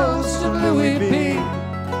ghost of Louis B.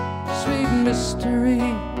 Sweet mystery,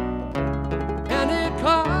 and it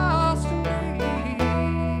cost me.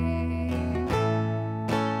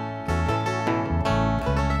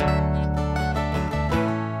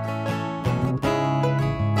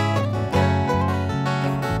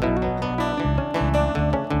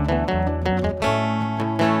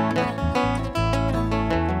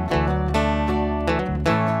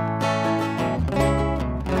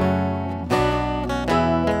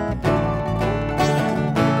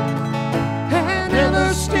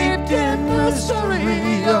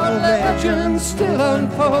 Still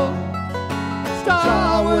unfold.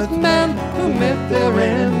 Star-worth men who met their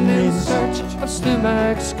end in search of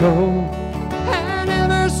Slumac's gold. And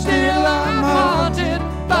ever still I'm haunted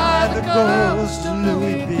by the ghost of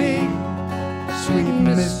Louis B. Sweet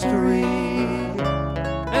mystery,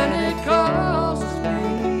 and it calls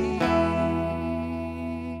me.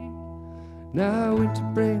 Now winter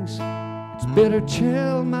brings its bitter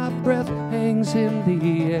chill, my breath hangs in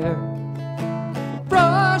the air.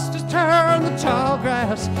 Frost has turned the tall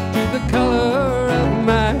grass to the color of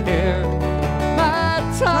my hair.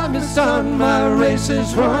 My time is done, my race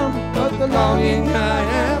is run, but the longing I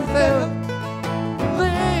have felt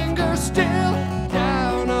lingers still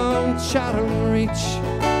down on Chatham Reach.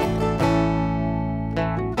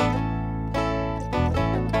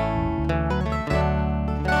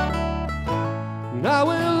 And I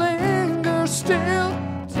will linger still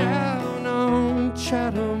down on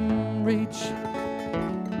Chatham Reach.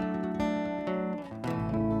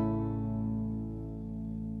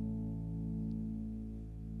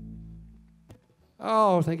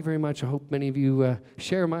 Oh, thank you very much. I hope many of you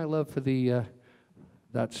share my love for the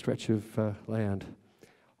that stretch of land.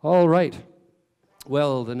 All right.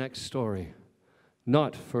 Well, the next story,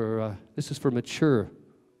 not for this is for mature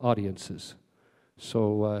audiences.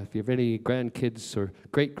 So if you have any grandkids or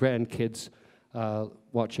great-grandkids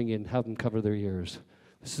watching in, have them cover their ears.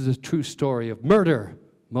 This is a true story of murder,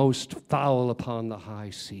 most foul upon the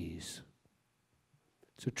high seas.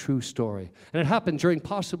 It's a true story. And it happened during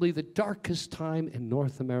possibly the darkest time in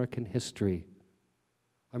North American history.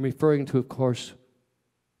 I'm referring to, of course,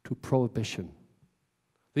 to Prohibition.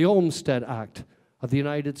 The Olmstead Act of the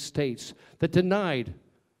United States that denied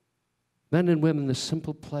men and women the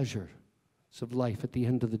simple pleasure of life at the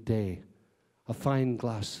end of the day, a fine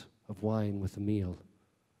glass of wine with a meal,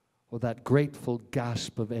 or that grateful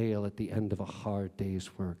gasp of ale at the end of a hard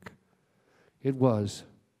day's work. It was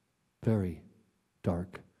very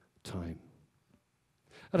dark time.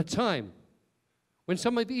 At a time when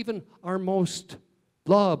some of even our most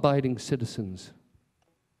law-abiding citizens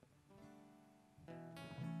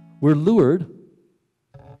were lured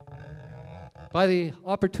by the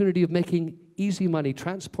opportunity of making easy money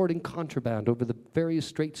transporting contraband over the various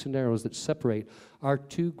straits and narrows that separate our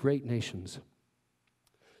two great nations.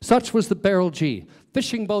 Such was the Barrel G,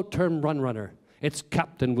 fishing boat turned run runner, its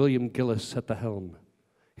captain William Gillis at the helm.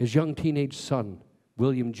 His young teenage son,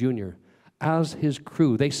 William Jr., as his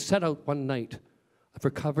crew, they set out one night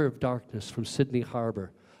for cover of darkness from Sydney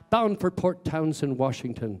Harbor, bound for Port Townsend,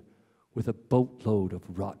 Washington, with a boatload of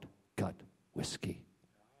rot gut whiskey.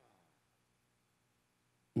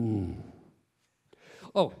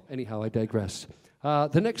 Oh, anyhow, I digress.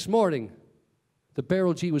 The next morning, the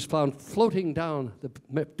Barrel G was found floating down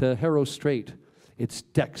the Harrow Strait, its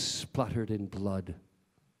decks splattered in blood.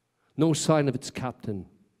 No sign of its captain,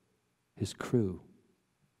 his crew,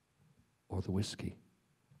 or the whiskey.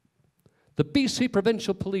 The BC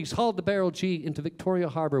Provincial Police hauled the Barrel G into Victoria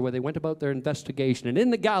Harbour, where they went about their investigation. And in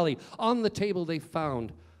the galley, on the table, they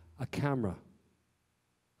found a camera.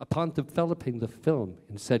 Upon developing the film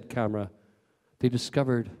in said camera, they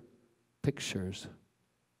discovered pictures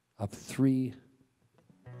of 3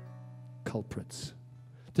 culprits.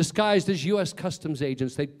 Disguised as U.S. Customs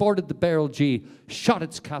agents, they boarded the Barrel G, shot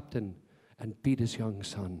its captain, and beat his young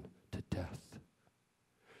son to death.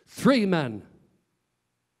 3 men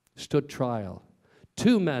stood trial.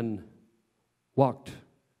 2 men walked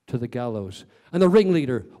to the gallows. And the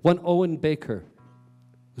ringleader, one Owen Baker,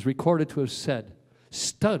 was recorded to have said,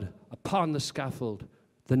 stood upon the scaffold,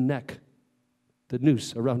 the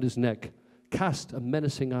noose around his neck, cast a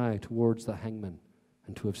menacing eye towards the hangman,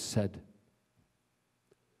 and to have said,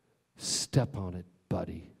 "Step on it,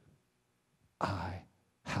 buddy. I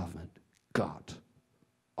haven't got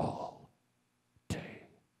all day."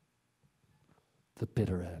 The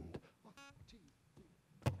bitter end.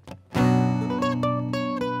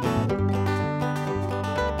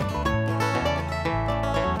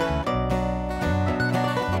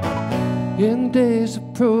 In days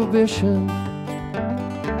of prohibition,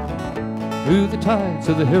 through the tides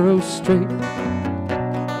of the Harrow Strait,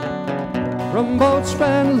 from boats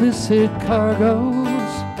ran illicit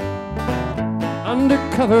cargoes. Under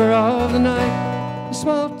cover of the night, a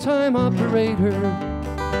small-time operator,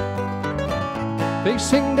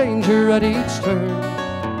 facing danger at each turn,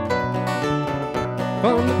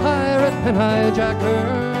 from the pirate and hijacker,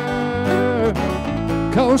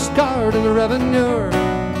 Coast Guard and the Revenue.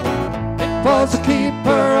 It was the keeper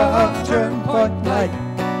of Turnpike Light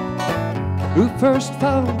who first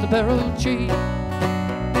found the Barrel G,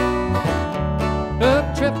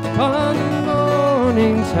 adrift upon the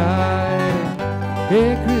morning tide,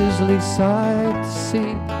 a grisly sight to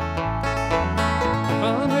see.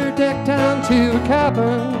 From her deck down to her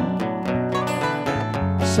cabin,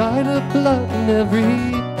 sight of blood in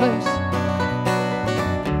every place.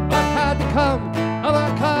 What had become of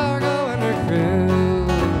our cargo and her crew?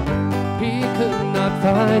 He could not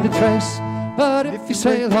find a trace. But if you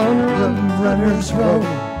sail on Rum Runner's Road,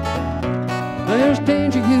 there's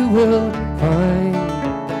danger you will find.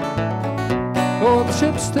 Oh, the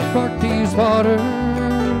ships that bark these waters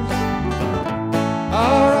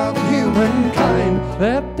are of humankind.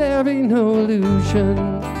 Let there be no illusion.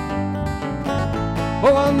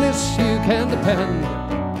 Oh, on this you can depend.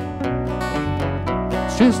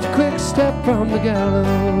 It's just a quick step from the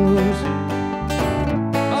gallows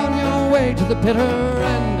on your way to the bitter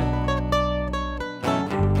end.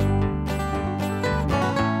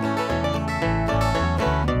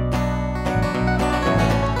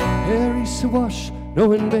 Harry Sawash,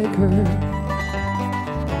 Noel Baker,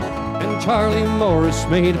 and Charlie Morris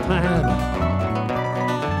made a plan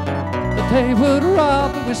that they would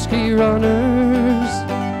rob the whiskey runners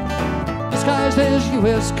disguised as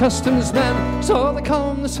U.S. Customs men. So they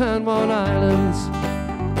combed the San Juan Islands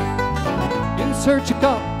in search of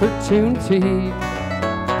opportunity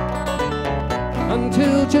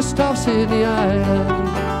until just off Sydney Island.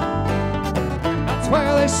 That's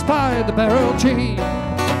where they spied the barrel tree.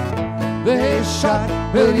 They shot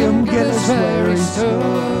William Gillis where he stood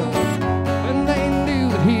when they knew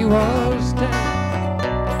that he was dead.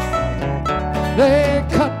 They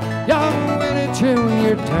cut young Willie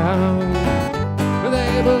Jr. down where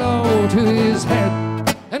they blow to his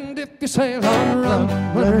head. And if you sail on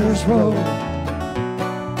Runner's Road,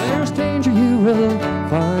 there's danger you will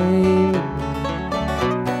find.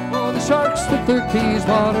 Oh, the sharks that lurk these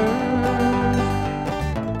waters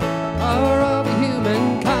are of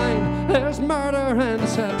humankind. There's murder and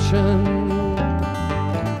deception,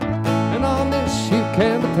 and on this you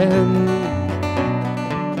can depend.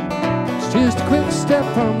 It's just a quick step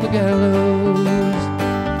from the gallows,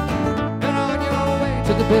 and on your way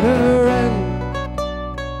to the bitter end.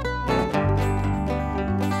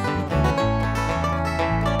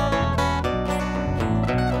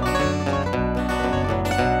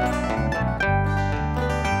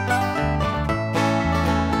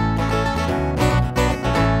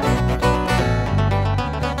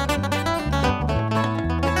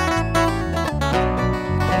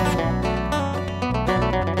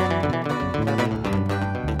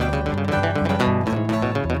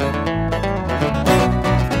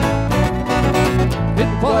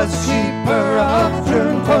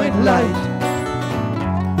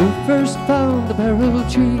 First found the barrel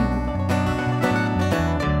tree,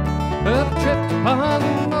 adrift on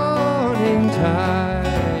the morning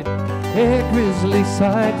tide, a grisly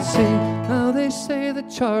sight to see. Now they say that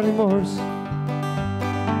Charlie Morris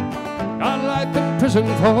got life in prison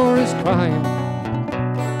for his crime.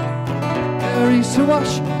 Harry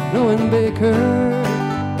Sawash, Noel Baker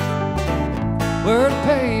were to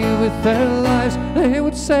pay with their lives. They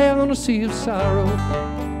would sail on a sea of sorrow,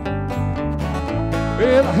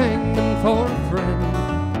 well, I hanged them for a friend.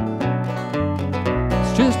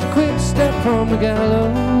 It's just a quick step from the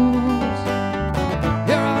gallows.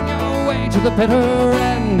 You're on your way to the bitter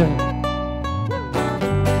end.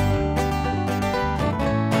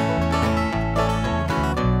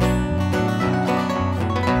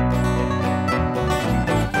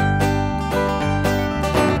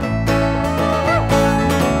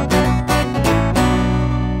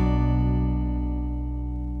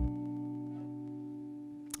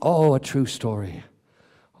 Oh, a true story.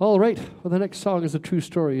 All right, well, the next song is a true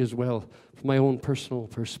story as well, from my own personal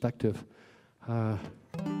perspective.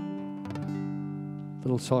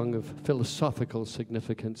 Little song of philosophical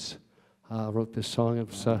significance. Wrote this song. It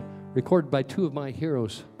was recorded by two of my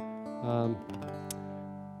heroes.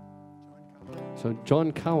 So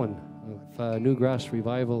John Cowan of Newgrass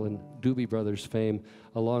Revival and Doobie Brothers fame,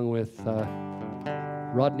 along with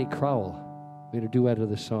Rodney Crowell, made a duet of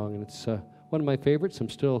this song, and it's one of my favorites. I'm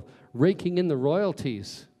still raking in the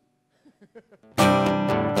royalties.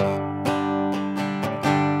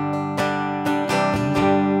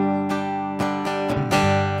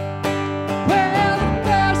 Well, the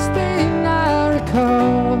first thing I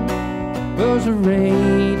recall was the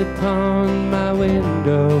rain upon my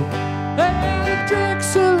window, and the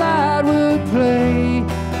Drexel light would play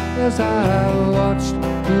as I watched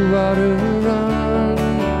the water run.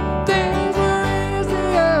 Things were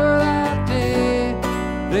easier that day.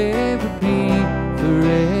 They would be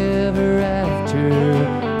forever after.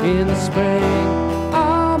 In the spring,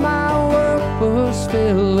 all my work was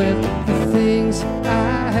filled with the things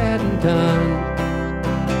I hadn't done.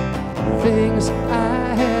 Things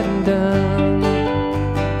I hadn't done.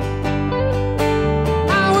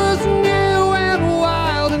 I was new and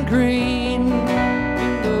wild and green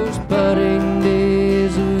in those budding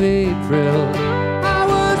days of April. I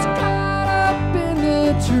was caught up in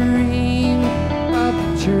a dream of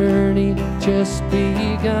the journey just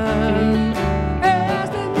begun. As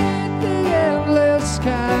they meet the endless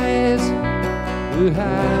skies,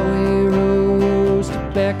 highway roads to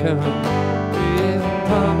beckon with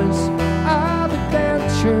promise of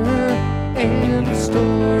adventure and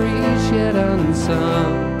stories yet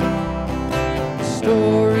unsung,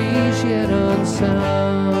 stories yet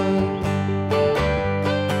unsung,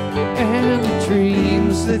 and the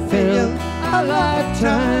dreams that fill a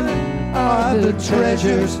lifetime are the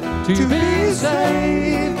treasures to be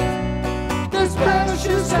saved. There's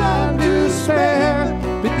precious time to spare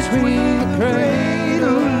between the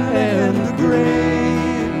cradle and the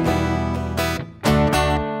grave.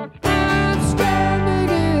 I'm standing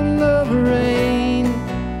in the rain,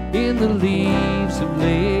 in the leaves of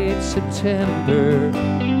late September.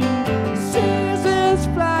 Seasons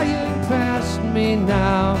flying past me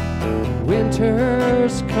now,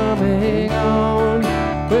 winter's coming on.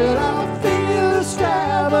 But I'll feel a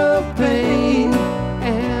stab of pain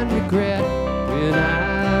and regret when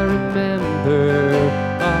I remember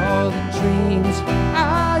all the dreams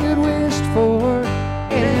I had wished for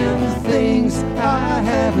and the things I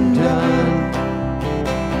haven't done,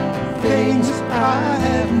 things I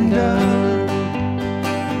haven't done.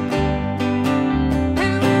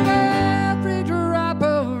 And every drop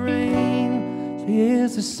of rain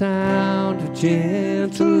is the sound of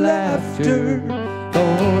gentle laughter.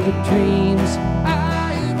 All the dreams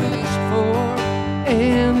I wished for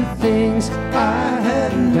and things I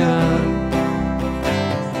hadn't done,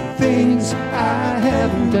 things I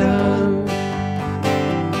haven't done.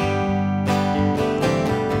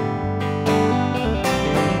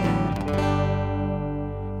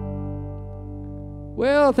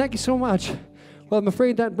 Well, thank you so much. Well, I'm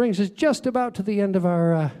afraid that brings us just about to the end of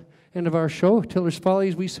our show. Tiller's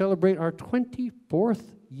Follies, we celebrate our 24th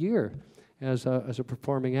year as a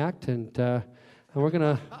performing act, and we're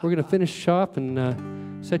gonna finish off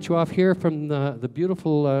and set you off here from the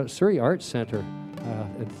beautiful Surrey Arts Centre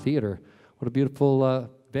and Theatre. What a beautiful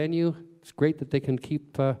venue! It's great that they can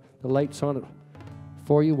keep the lights on it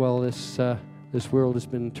for you while this world has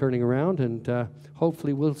been turning around, and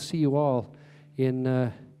hopefully we'll see you all in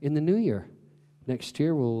the new year. Next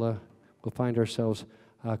year we'll find ourselves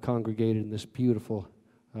congregated in this beautiful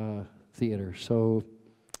theatre. So.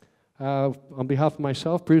 On behalf of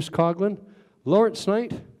myself, Bruce Coughlin, Lawrence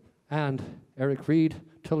Knight, and Eric Reed,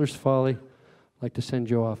 Tiller's Folly, I'd like to send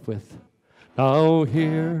you off with, now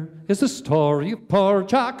here is the story of poor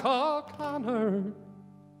Jack O'Connor,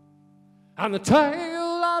 and the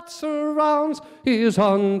tale that surrounds his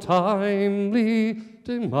untimely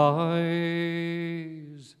demise.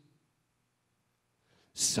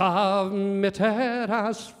 Submitted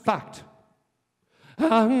as fact,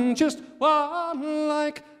 and just one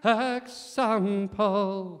like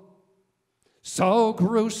example, so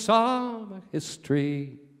gruesome a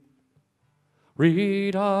history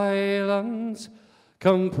Reed Islands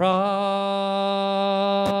comprise.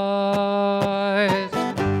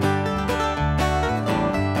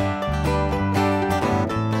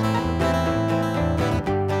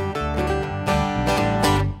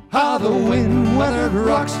 How the wind-weathered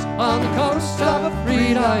rocks on the coast of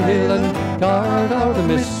Reed Island guard o'er the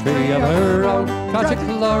mystery of her own tragic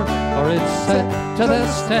lore. For it's said to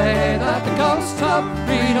this day that the ghosts of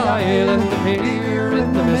Reed Island appear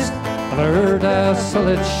in the mist of her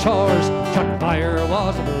desolate shores. Jack Meyer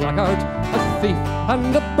was a blackguard, a thief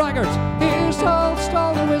and a braggart. He stole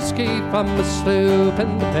stolen whiskey from a sloop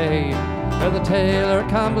in the bay, where the Taylor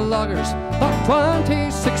Campbell loggers bought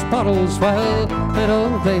 26 bottles. Well,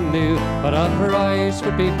 little they knew what a price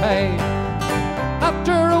would be paid.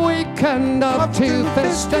 After a weekend of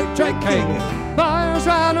two-fisted drinking, Myers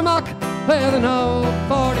ran amok with an old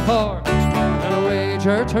 44, and a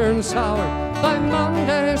wager turned sour by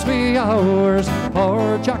Monday's wee hours.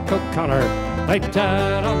 Poor Jack O'Connor lay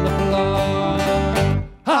dead on the floor.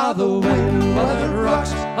 How the wind-weathered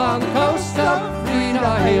rocks on the coast of Reed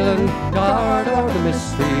Island guard o'er the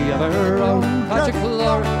mystery of her own tragic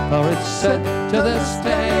lore. For it's said to this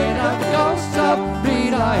day that the ghosts of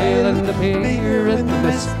Reed Island appear in the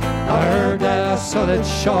mist of her desolate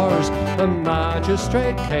shores. The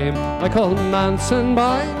magistrate came, Michael Manson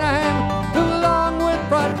by name, who along with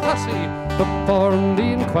Brad Hussey performed the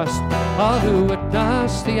inquest. All who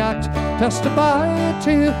witnessed the act testified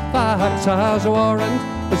to facts as a warrant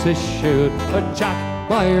was issued for Jack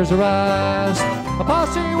Myers' arrest. A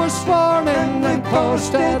posse was sworn in and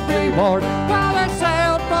posted reward while they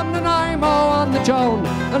sailed from Nanaimo on the Joan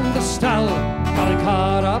and the Stell. Got he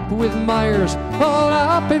caught up with Myers, all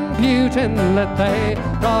up in Butte Inlet. They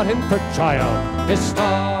brought him for trial, his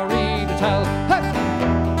story to tell. Hey!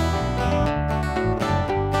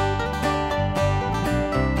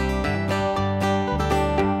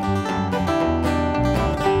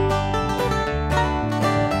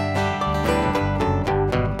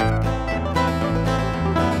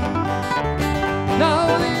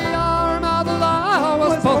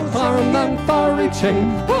 and far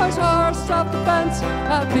reaching, was our self-defense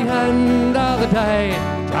at the end of the day.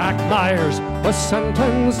 Jack Myers was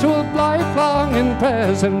sentenced to a lifelong in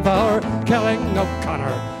prison for killing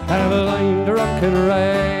O'Connor and a blind drunken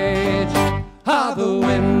rage. Ah, the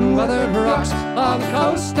wind-weathered rocks on the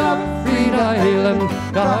coast of Freed Island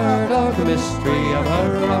guard all the mystery of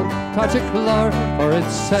our own tragic lore, for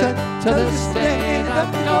it's said to this day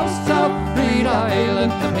that the ghosts of Freed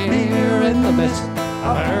Island appear in the mist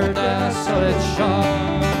of our desolate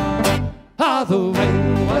shore. Ah, the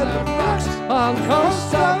wind-weathered rocks on the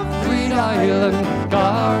coast of Freed Island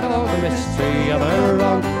guard all the mystery of our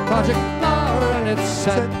own tragic lore, and it's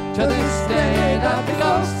said to this day that the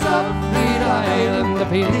ghosts of Freed Island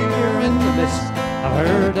appear in the mist of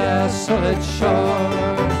her desolate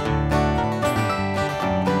shore.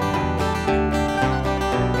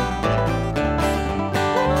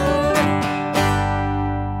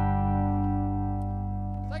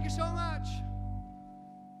 Thank you so much.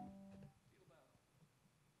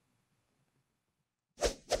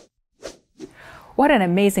 What an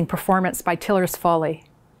amazing performance by Tiller's Folly.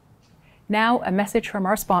 Now, a message from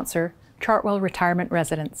our sponsor, Chartwell Retirement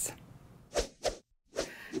Residence.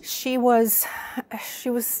 She was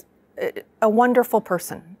a wonderful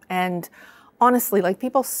person, and honestly, like,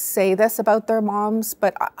 people say this about their moms,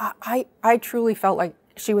 but I truly felt like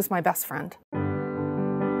she was my best friend.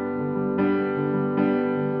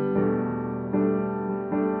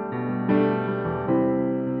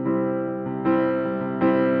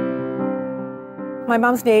 My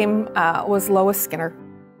mom's name was Lois Skinner.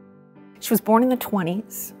 She was born in the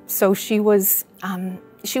 20s, so she was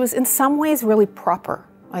in some ways really proper.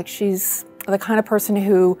 Like, she's the kind of person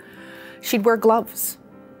who, she'd wear gloves,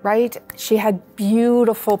 right? She had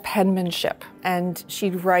beautiful penmanship, and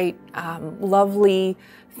she'd write lovely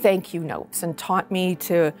thank you notes, and taught me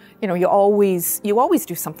to, you always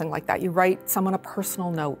do something like that. You write someone a personal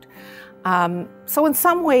note. So in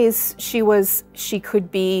some ways, she could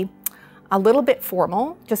be a little bit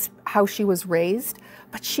formal, just how she was raised,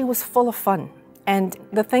 but she was full of fun. And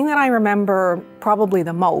the thing that I remember probably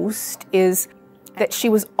the most is that she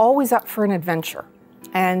was always up for an adventure.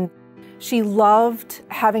 And she loved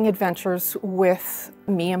having adventures with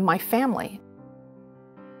me and my family.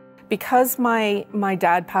 Because my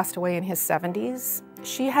dad passed away in his 70s,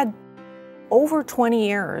 she had over 20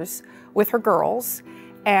 years with her girls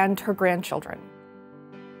and her grandchildren.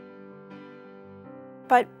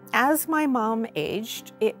 But as my mom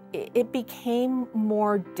aged, it became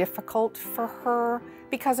more difficult for her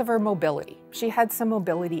because of her mobility. She had some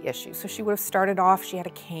mobility issues. So she would have started off, she had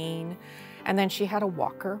a cane, and then she had a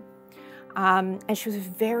walker. And she was a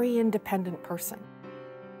very independent person.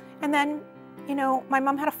 And then, my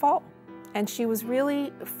mom had a fall. And she was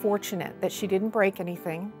really fortunate that she didn't break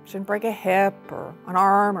anything. She didn't break a hip or an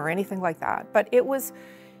arm or anything like that. But it was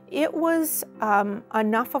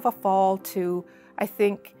enough of a fall to, I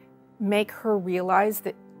think, make her realize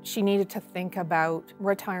that she needed to think about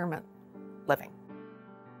retirement living.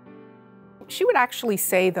 She would actually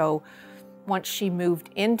say, though, once she moved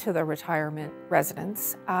into the retirement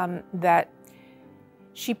residence, that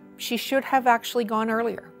she should have actually gone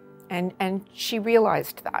earlier. And she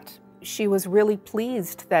realized that. She was really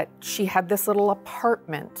pleased that she had this little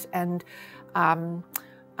apartment, and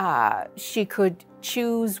she could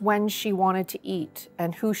choose when she wanted to eat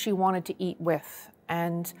and who she wanted to eat with,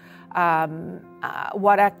 and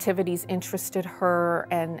what activities interested her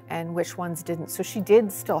and which ones didn't. So she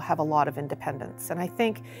did still have a lot of independence. And I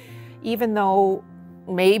think even though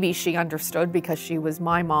maybe she understood because she was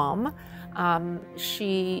my mom,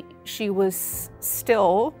 she was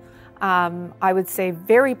still, I would say,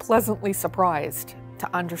 very pleasantly surprised to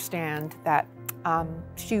understand that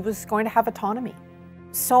she was going to have autonomy.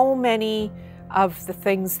 So many of the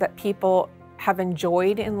things that people have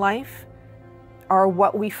enjoyed in life are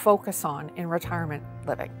what we focus on in retirement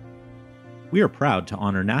living. We are proud to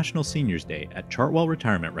honor National Seniors Day at Chartwell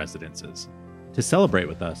Retirement Residences. To celebrate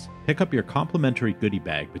with us, pick up your complimentary goodie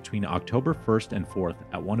bag between October 1st and 4th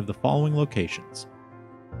at one of the following locations.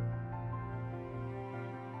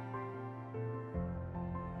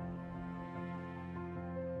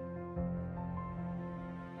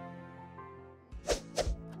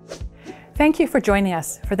 Thank you for joining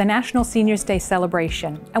us for the National Seniors Day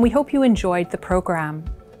celebration, and we hope you enjoyed the program.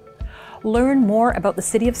 Learn more about the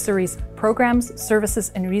City of Surrey's programs,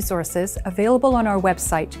 services, and resources available on our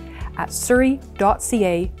website at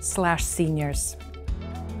surrey.ca/seniors.